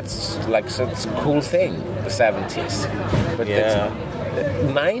kind of, that's like such a cool thing, the 70s. But Yeah. the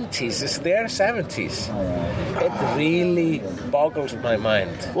 90s is their 70s. It really boggles my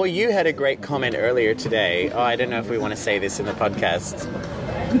mind. Well, you had a great comment earlier today. Oh, I don't know if we want to say this in the podcast.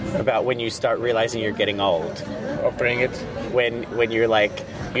 About when you start realizing you're getting old. Or bring it. When you're like,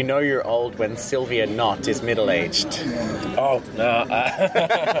 you know you're old when Sylvia Knott is middle-aged. Oh, no.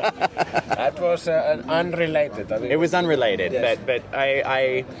 That was unrelated. I mean, It was unrelated, Yes. but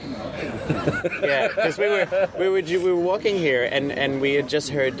I yeah, because we were walking here and we had just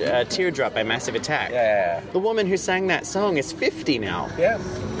heard "Teardrop" by Massive Attack. Yeah. The woman who sang that song is 50 now. Yeah.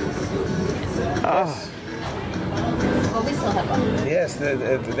 Oh, Well, we still have one. Yes,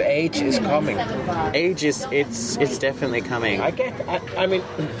 the age is coming. age is it's definitely coming. I mean,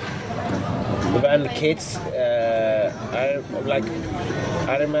 when kids, I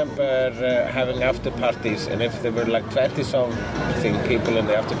remember having after parties, and if there were like 20-something people in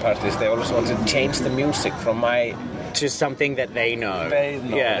the after parties, they always wanted to change the music from my. To something that they know. They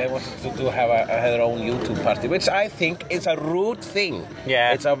wanted to have their own YouTube party, which I think is a rude thing.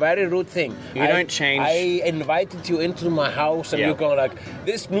 Yeah. It's a very rude thing. You don't change- I invited you into my house, and Yeah. you're going like,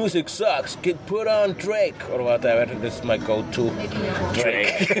 this music sucks. Put on Drake or whatever. This is my go-to.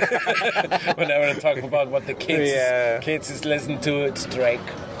 Drake. Whenever I talk about what the kids is listening to, it's Drake.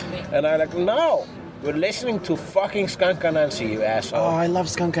 And I'm like, no. We're listening to fucking Skunk Anansi, you asshole. Oh, I love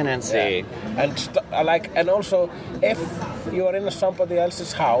Skunk Anansi. Yeah. And also, if you are in somebody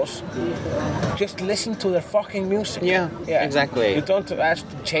else's house, just listen to their fucking music. Yeah, exactly. You don't ask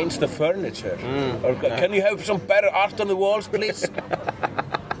to change the furniture. Or can you have some better art on the walls, please?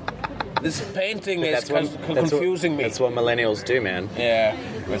 This painting is confusing me. That's what millennials do, man. Yeah,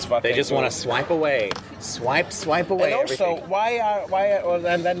 that's what They just want to swipe away, swipe away. And also, everything.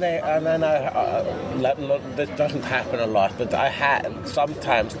 this doesn't happen a lot, but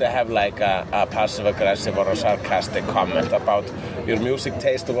sometimes they have like a passive aggressive or a sarcastic comment about your music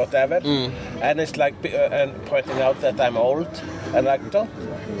taste or whatever, and it's like and pointing out that I'm old, and like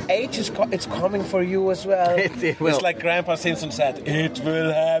age is it's coming for you as well. It will. It's like Grandpa Simpson said, it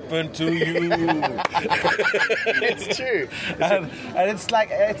will happen to you. It's true. And it's like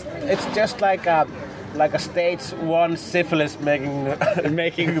it's just like a stage 1 syphilis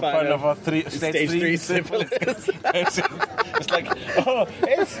making fun of a stage 3 syphilis. It's like, oh,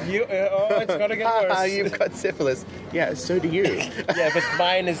 it's you. Oh, it's gonna get worse. You've got syphilis. Yeah, so do you. Yeah, but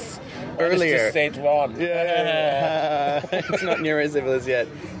mine is Earlier. just stage 1. It's not neurosyphilis yet.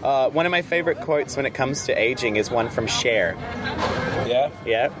 One of my favorite quotes when it comes to aging is one from Cher. Yeah.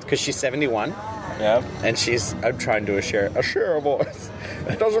 Yeah, because she's 71. Yeah. And I'm trying to do a Cher voice.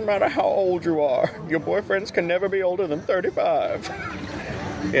 It doesn't matter how old you are. Your boyfriends can never be older than 35.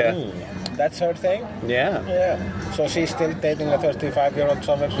 Yeah. That's her thing? Yeah. Yeah. So she's still dating a 35-year-old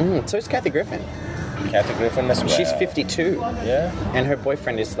summer? So is Kathy Griffin. Kathy Griffin as well. She's 52. Yeah. And her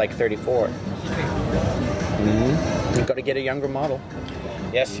boyfriend is like 34. You've got to get a younger model.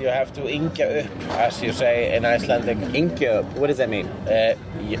 Yes, you have to inka up, as you say in Icelandic. Inka up. What does that mean?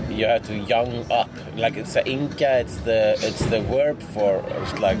 You have to young up. Like it's a inka. It's the verb for.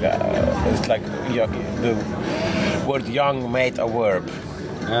 It's like the word young made a verb.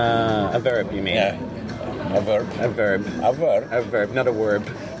 A verb, you mean? Yeah. A verb. A verb. A verb. A verb, not a verb.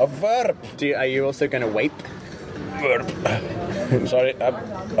 A verb. Are you also going to wape? Verb. Sorry, I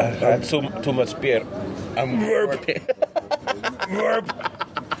had too much beer. Verb. Verb.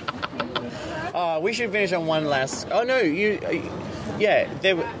 We should finish on one last. Oh no, I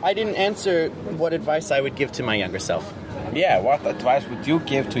didn't answer what advice I would give to my younger self. Yeah, what advice would you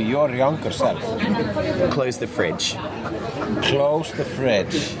give to your younger self? Close the fridge. Close the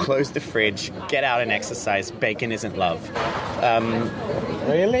fridge. Close the fridge. Get out and exercise. Bacon isn't love.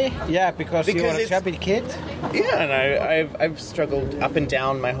 Really? Yeah, because you were a it's- chubby kid? Yeah, and I've struggled up and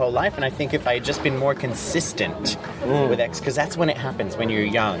down my whole life, and I think if I had just been more consistent with because that's when it happens when you're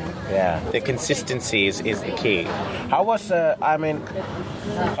young. Yeah. The consistency is the key. How was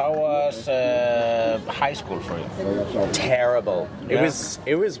high school for you? Terrible. Yeah.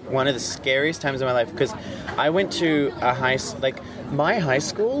 It was one of the scariest times of my life because I went to my high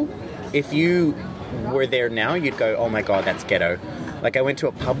school. If you were there now, you'd go, oh my god, that's ghetto. Like I went to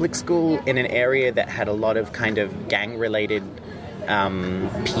a public school in an area that had a lot of kind of gang-related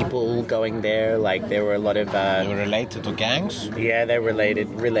people going there. Like there were a lot of You were related to gangs? yeah, they're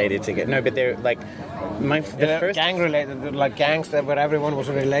related to get no, but they're like the first gang related, like gangs where everyone was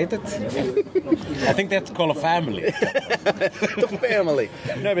related. I think that's called a family. the family.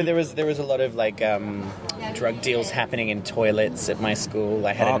 No, but there was a lot of like drug deals happening in toilets at my school.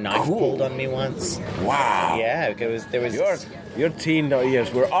 I had a knife pulled on me once. Wow. Yeah, there was your teen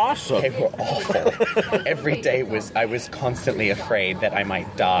years were awesome. They were awful. Every day I was constantly afraid that I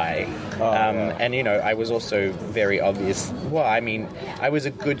might die. And you know, I was also very obvious. Well, I mean, I was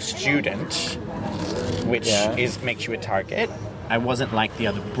a good student, which makes you a target. I wasn't like the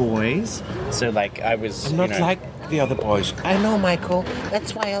other boys, so like I was. I'm not like the other boys. I know, Michael.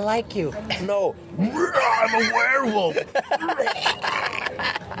 That's why I like you. No, I'm a werewolf.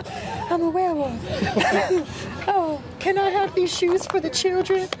 I'm a werewolf. Oh, can I have these shoes for the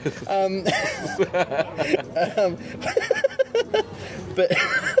children? But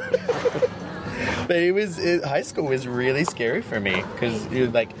high school was really scary for me because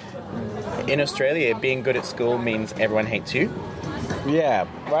like in Australia, being good at school means everyone hates you. Yeah,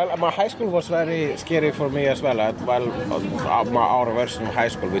 well, my high school was very scary for me as well. Our version of high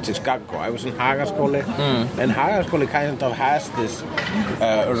school, which is Gaggo. I was in Hagaskóli, and Hagaskóli kind of has this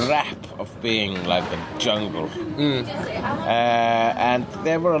rap of being like a jungle. And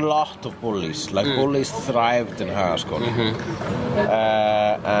there were a lot of bullies. Like bullies thrived in Hagaskóli,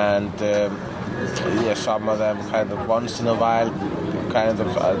 some of them kind of once in a while kind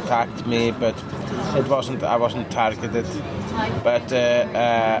of attacked me, but I wasn't targeted. But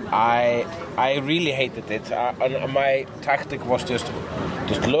I really hated it. And my tactic was just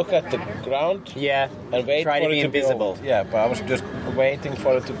look at the ground, and wait try for to be it to invisible. be over. Yeah, but I was just waiting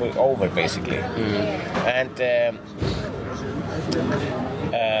for it to be over, basically.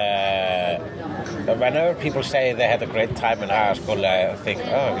 And whenever people say they had a great time in high school, I think,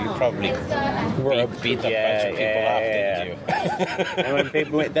 you probably beat a bunch of people up, didn't you? And when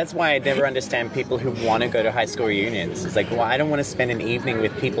people, that's why I never understand people who want to go to high school reunions. It's like, well, I don't want to spend an evening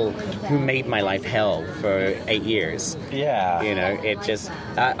with people who made my life hell for 8 years. Yeah. You know, it just...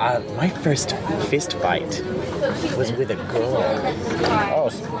 my first fist fight was with a girl. Oh,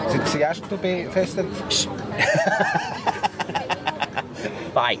 did she ask to be fisted?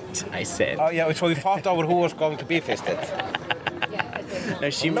 Fight, I said. Oh, yeah, so we fought over who was going to be fisted.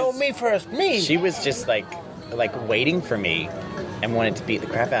 No, me first, me! She was just like waiting for me and wanted to beat the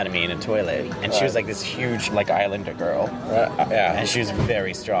crap out of me in a toilet. And she was like this huge like islander girl. And she was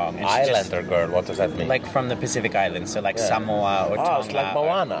very strong. And Islander girl, what does that mean? Like from the Pacific Islands, so like Samoa or Tonga. Oh, it's like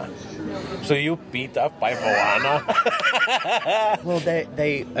Moana. So you beat up by Moana? Well,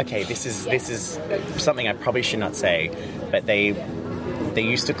 this is something I probably should not say, but they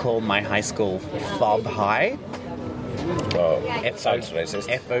used to call my high school Fob High. Oh, it sounds racist.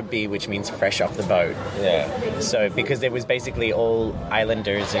 FOB, which means fresh off the boat. Yeah. So, because there was basically all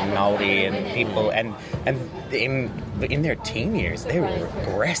islanders and Maori and people, and in their teen years, they were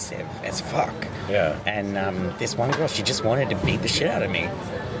aggressive as fuck. Yeah. And this one girl, she just wanted to beat the shit out of me.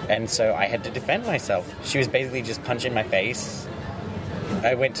 And so I had to defend myself. She was basically just punching my face.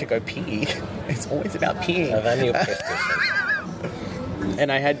 I went to go pee. It's always about peeing. And then you pissed yourself.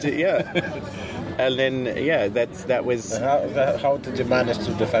 And I had to, And then, that was... How did you manage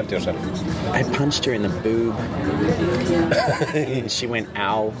to defend yourself? I punched her in the boob. And she went,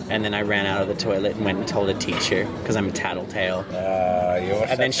 ow. And then I ran out of the toilet and went and told a teacher, because I'm a tattletale.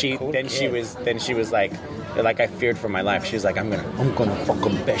 And then she was like I feared for my life. She was like, I'm gonna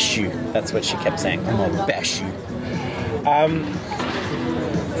fucking bash you. That's what she kept saying. I'm gonna bash you.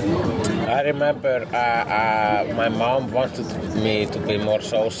 I remember my mom wanted me to be more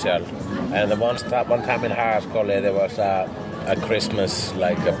social, and one time in high school there was a Christmas,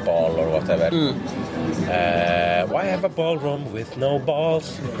 like a ball or whatever. Why have a ballroom with no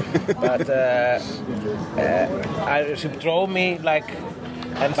balls? But she drove me like...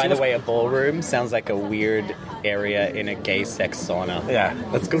 And by the way, a ballroom sounds like a weird area in a gay sex sauna. Yeah.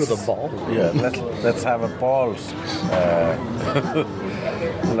 Let's go to the ballroom. Yeah, let's have a balls.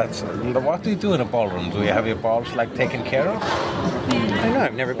 What do you do in a ballroom? Do you have your balls like taken care of? I don't know.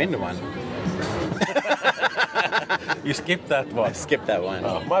 I've never been to one. You skipped that one. I skipped that one.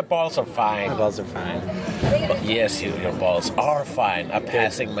 Oh, my balls are fine. My balls are fine. Yes, your balls are fine. A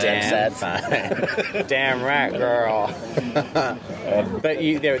passing man said. Fine. Damn right, girl. But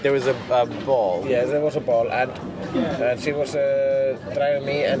there was a ball. Yeah, there was a ball, and she was driving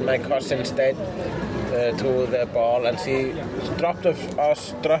me and my cousin stayed to the ball, and she dropped us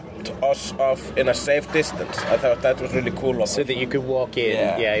off in a safe distance. I thought that was really cool of her. So that you could walk in.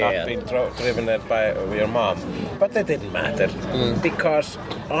 Not being driven by your mom. But that didn't matter because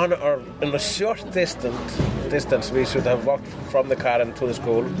in a short distance distance we should have walked from the car and to the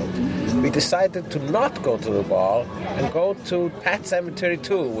school. We decided to not go to the ball and go to Pet Cemetery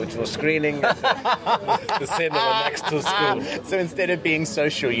 2, which was screening at the cinema next to school. So instead of being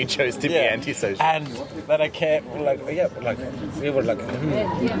social, you chose to be antisocial. And then I came, we were like,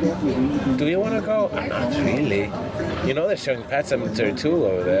 do you want to go? Not really. You know they're showing Pet Cemetery 2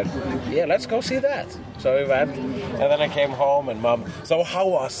 over there. Yeah, let's go see that. So we went, and then I came home and Mom, so how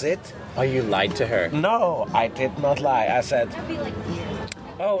was it? Oh, you lied to her. No, I did not lie. I said,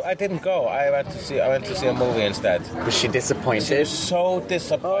 oh, I didn't go. I went to see a movie instead. Was she disappointed? She was so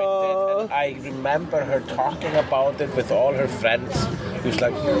disappointed. And I remember her talking about it with all her friends. It was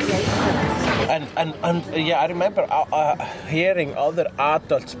like, and yeah, I remember hearing other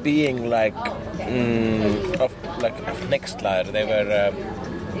adults being like, of Nextlar. They were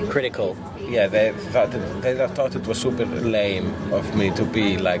critical. Yeah, they thought it was super lame of me to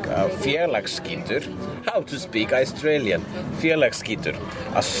be like a félagsskítur. How to speak Australian? Félagsskítur,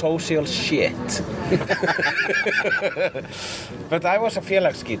 a social shit. But I was a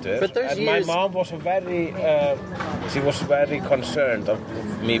félagsskítur, and my mom was she was very concerned of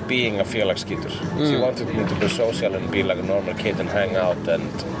me being a félagsskítur. She wanted me to be social and be like a normal kid and hang out and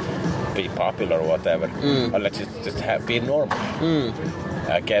be popular or whatever. Or let's just be normal.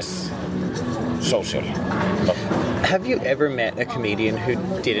 I guess. Social. Have you ever met a comedian who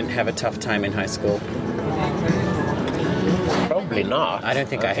didn't have a tough time in high school? Probably not. I don't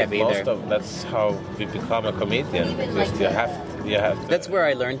think I have either. That's how we become a comedian. Just you have to. That's where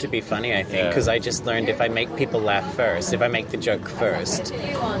I learned to be funny, I think, because I just learned if I make people laugh first, if I make the joke first,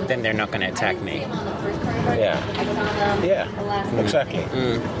 then they're not going to attack me. Yeah, exactly.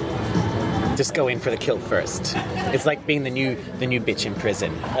 Just go in for the kill first. It's like being the new bitch in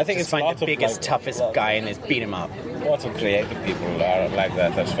prison. I think just it's find the biggest, toughest guy and just beat him up. Lots of creative people are like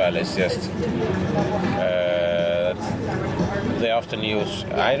that as well. It's just they often use.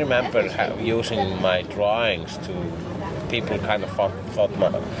 I remember using my drawings to. People kind of thought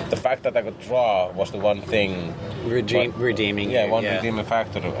the fact that I could draw was the one thing redeeming. Yeah, one redeeming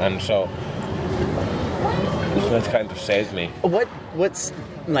factor, and so that kind of saved me. What's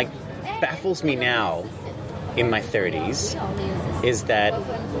like baffles me now in my 30s is that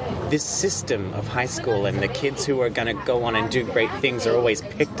this system of high school and the kids who are going to go on and do great things are always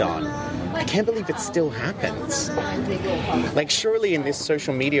picked on. I can't believe it still happens. Like, surely in this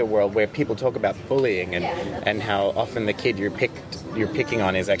social media world where people talk about bullying and how often the kid you're picking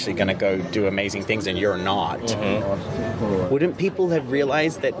on is actually going to go do amazing things and you're not. Wouldn't people have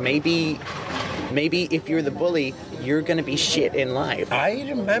realized that maybe if you're the bully, you're going to be shit in life? I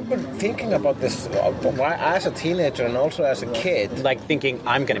remember thinking about this as a teenager and also as a kid. Like thinking,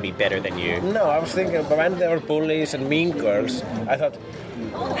 I'm going to be better than you. No, I was thinking, but when there were bullies and mean girls, I thought,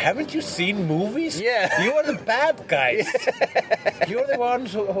 haven't you seen movies? Yeah. You are the bad guys. You're the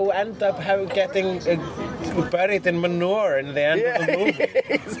ones who end up getting buried in manure in the end of the movie.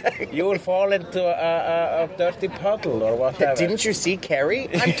 Exactly. You will fall into a dirty puddle or whatever. Didn't you see Carrie?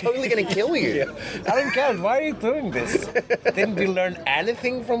 I'm totally going to kill you. I don't get it. Why are you doing this? Didn't we learn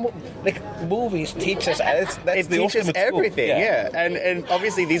anything from movies? Teach us. It teaches everything. Yeah. And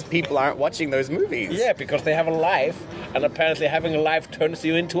obviously these people aren't watching those movies. Yeah, because they have a life, and apparently having a life turns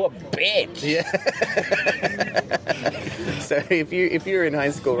you into a bitch. Yeah. So if you're in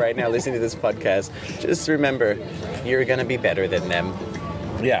high school right now listening to this podcast, just remember you're going to be better than them.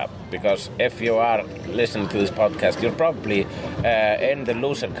 Yeah, because if you are listening to this podcast, you're probably in the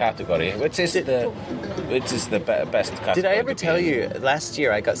loser category, which is the best category. Did I ever tell you last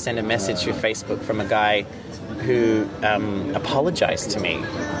year I got sent a message through Facebook from a guy who apologized to me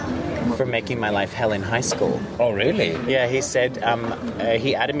for making my life hell in high school. Oh, really? Yeah, he said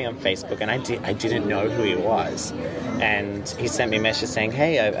he added me on Facebook, and I didn't know who he was. And he sent me a message saying,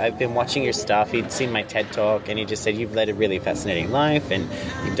 hey, I've been watching your stuff. He'd seen my TED Talk, and he just said, you've led a really fascinating life, and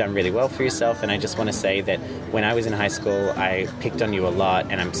you've done really well for yourself. And I just want to say that when I was in high school, I picked on you a lot,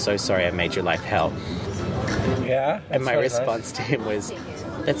 and I'm so sorry I made your life hell. Yeah. And my response to him was,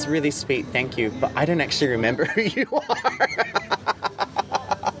 that's really sweet, thank you, but I don't actually remember who you are.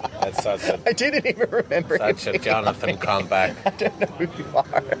 I didn't even remember. Such a Jonathan comeback. I don't know who you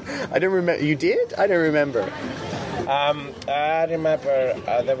are. I don't remember. You did? I don't remember. I remember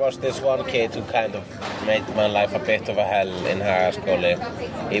there was this one kid who kind of made my life a bit of a hell in high school.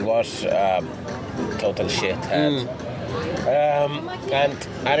 He was total shithead. And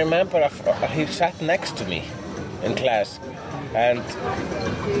I remember he sat next to me in class. And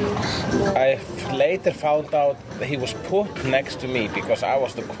I later found out that he was put next to me because I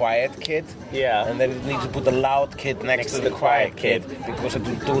was the quiet kid. Yeah. And they need to put the loud kid next to the quiet kid because it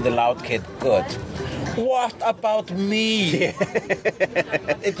would do the loud kid good. What about me?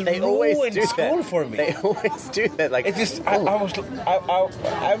 They always ruined do school that. for me. They always do that. Like, It just,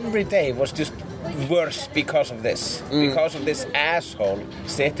 I every day was just worse because of this. Because of this asshole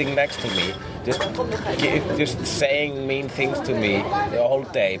sitting next to me, just saying mean things to me the whole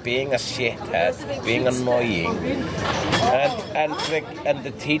day, being a shithead, being annoying. And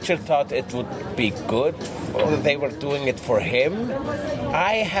the teacher thought it would be good, or they were doing it for him.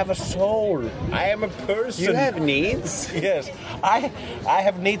 I have a soul. I am a person. you have needs. Yes, I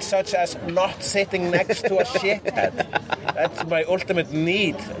have needs such as not sitting next to a shithead. That's my ultimate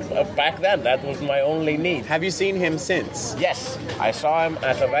need. Back then, that was my only need. Have you seen him since? Yes, I saw him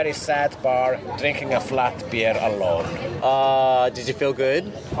at a very sad bar drinking a flat beer alone. Did you feel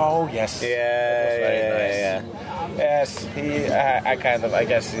good? Oh yes, Yeah, it was very nice. yeah. Yes, I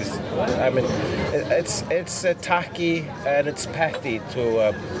guess he's. I mean, it's tacky and it's petty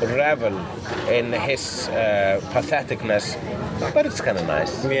to revel in his patheticness, but it's kind of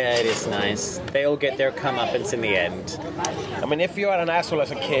nice. Yeah, it is nice. They all get their comeuppance in the end. I mean, if you are an asshole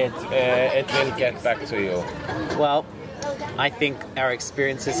as a kid, it will get back to you. Well, I think our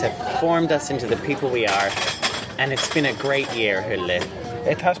experiences have formed us into the people we are, and it's been a great year, Hulle.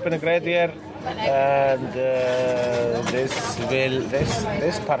 It has been a great year, and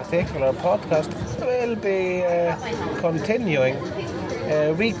this particular podcast will be continuing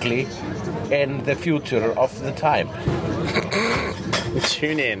weekly in the future of the time.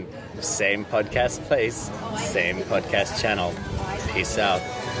 Tune in. Same podcast place, same podcast channel. Peace out,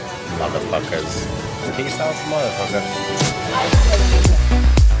 motherfuckers. Peace out, motherfuckers.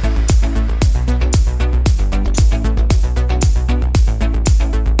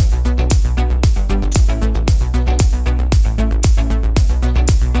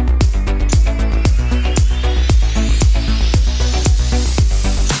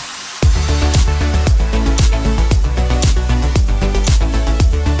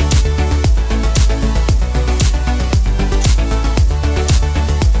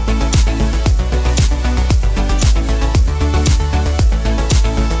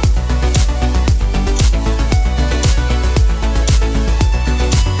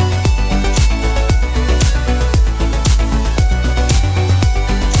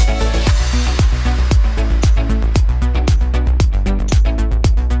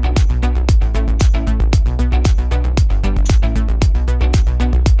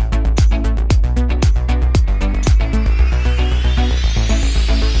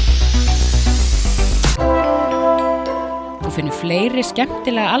 Þú finnur fleiri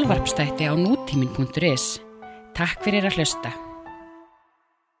skemmtilega alvarpstætti á nútímin.is. Takk fyrir að hlusta.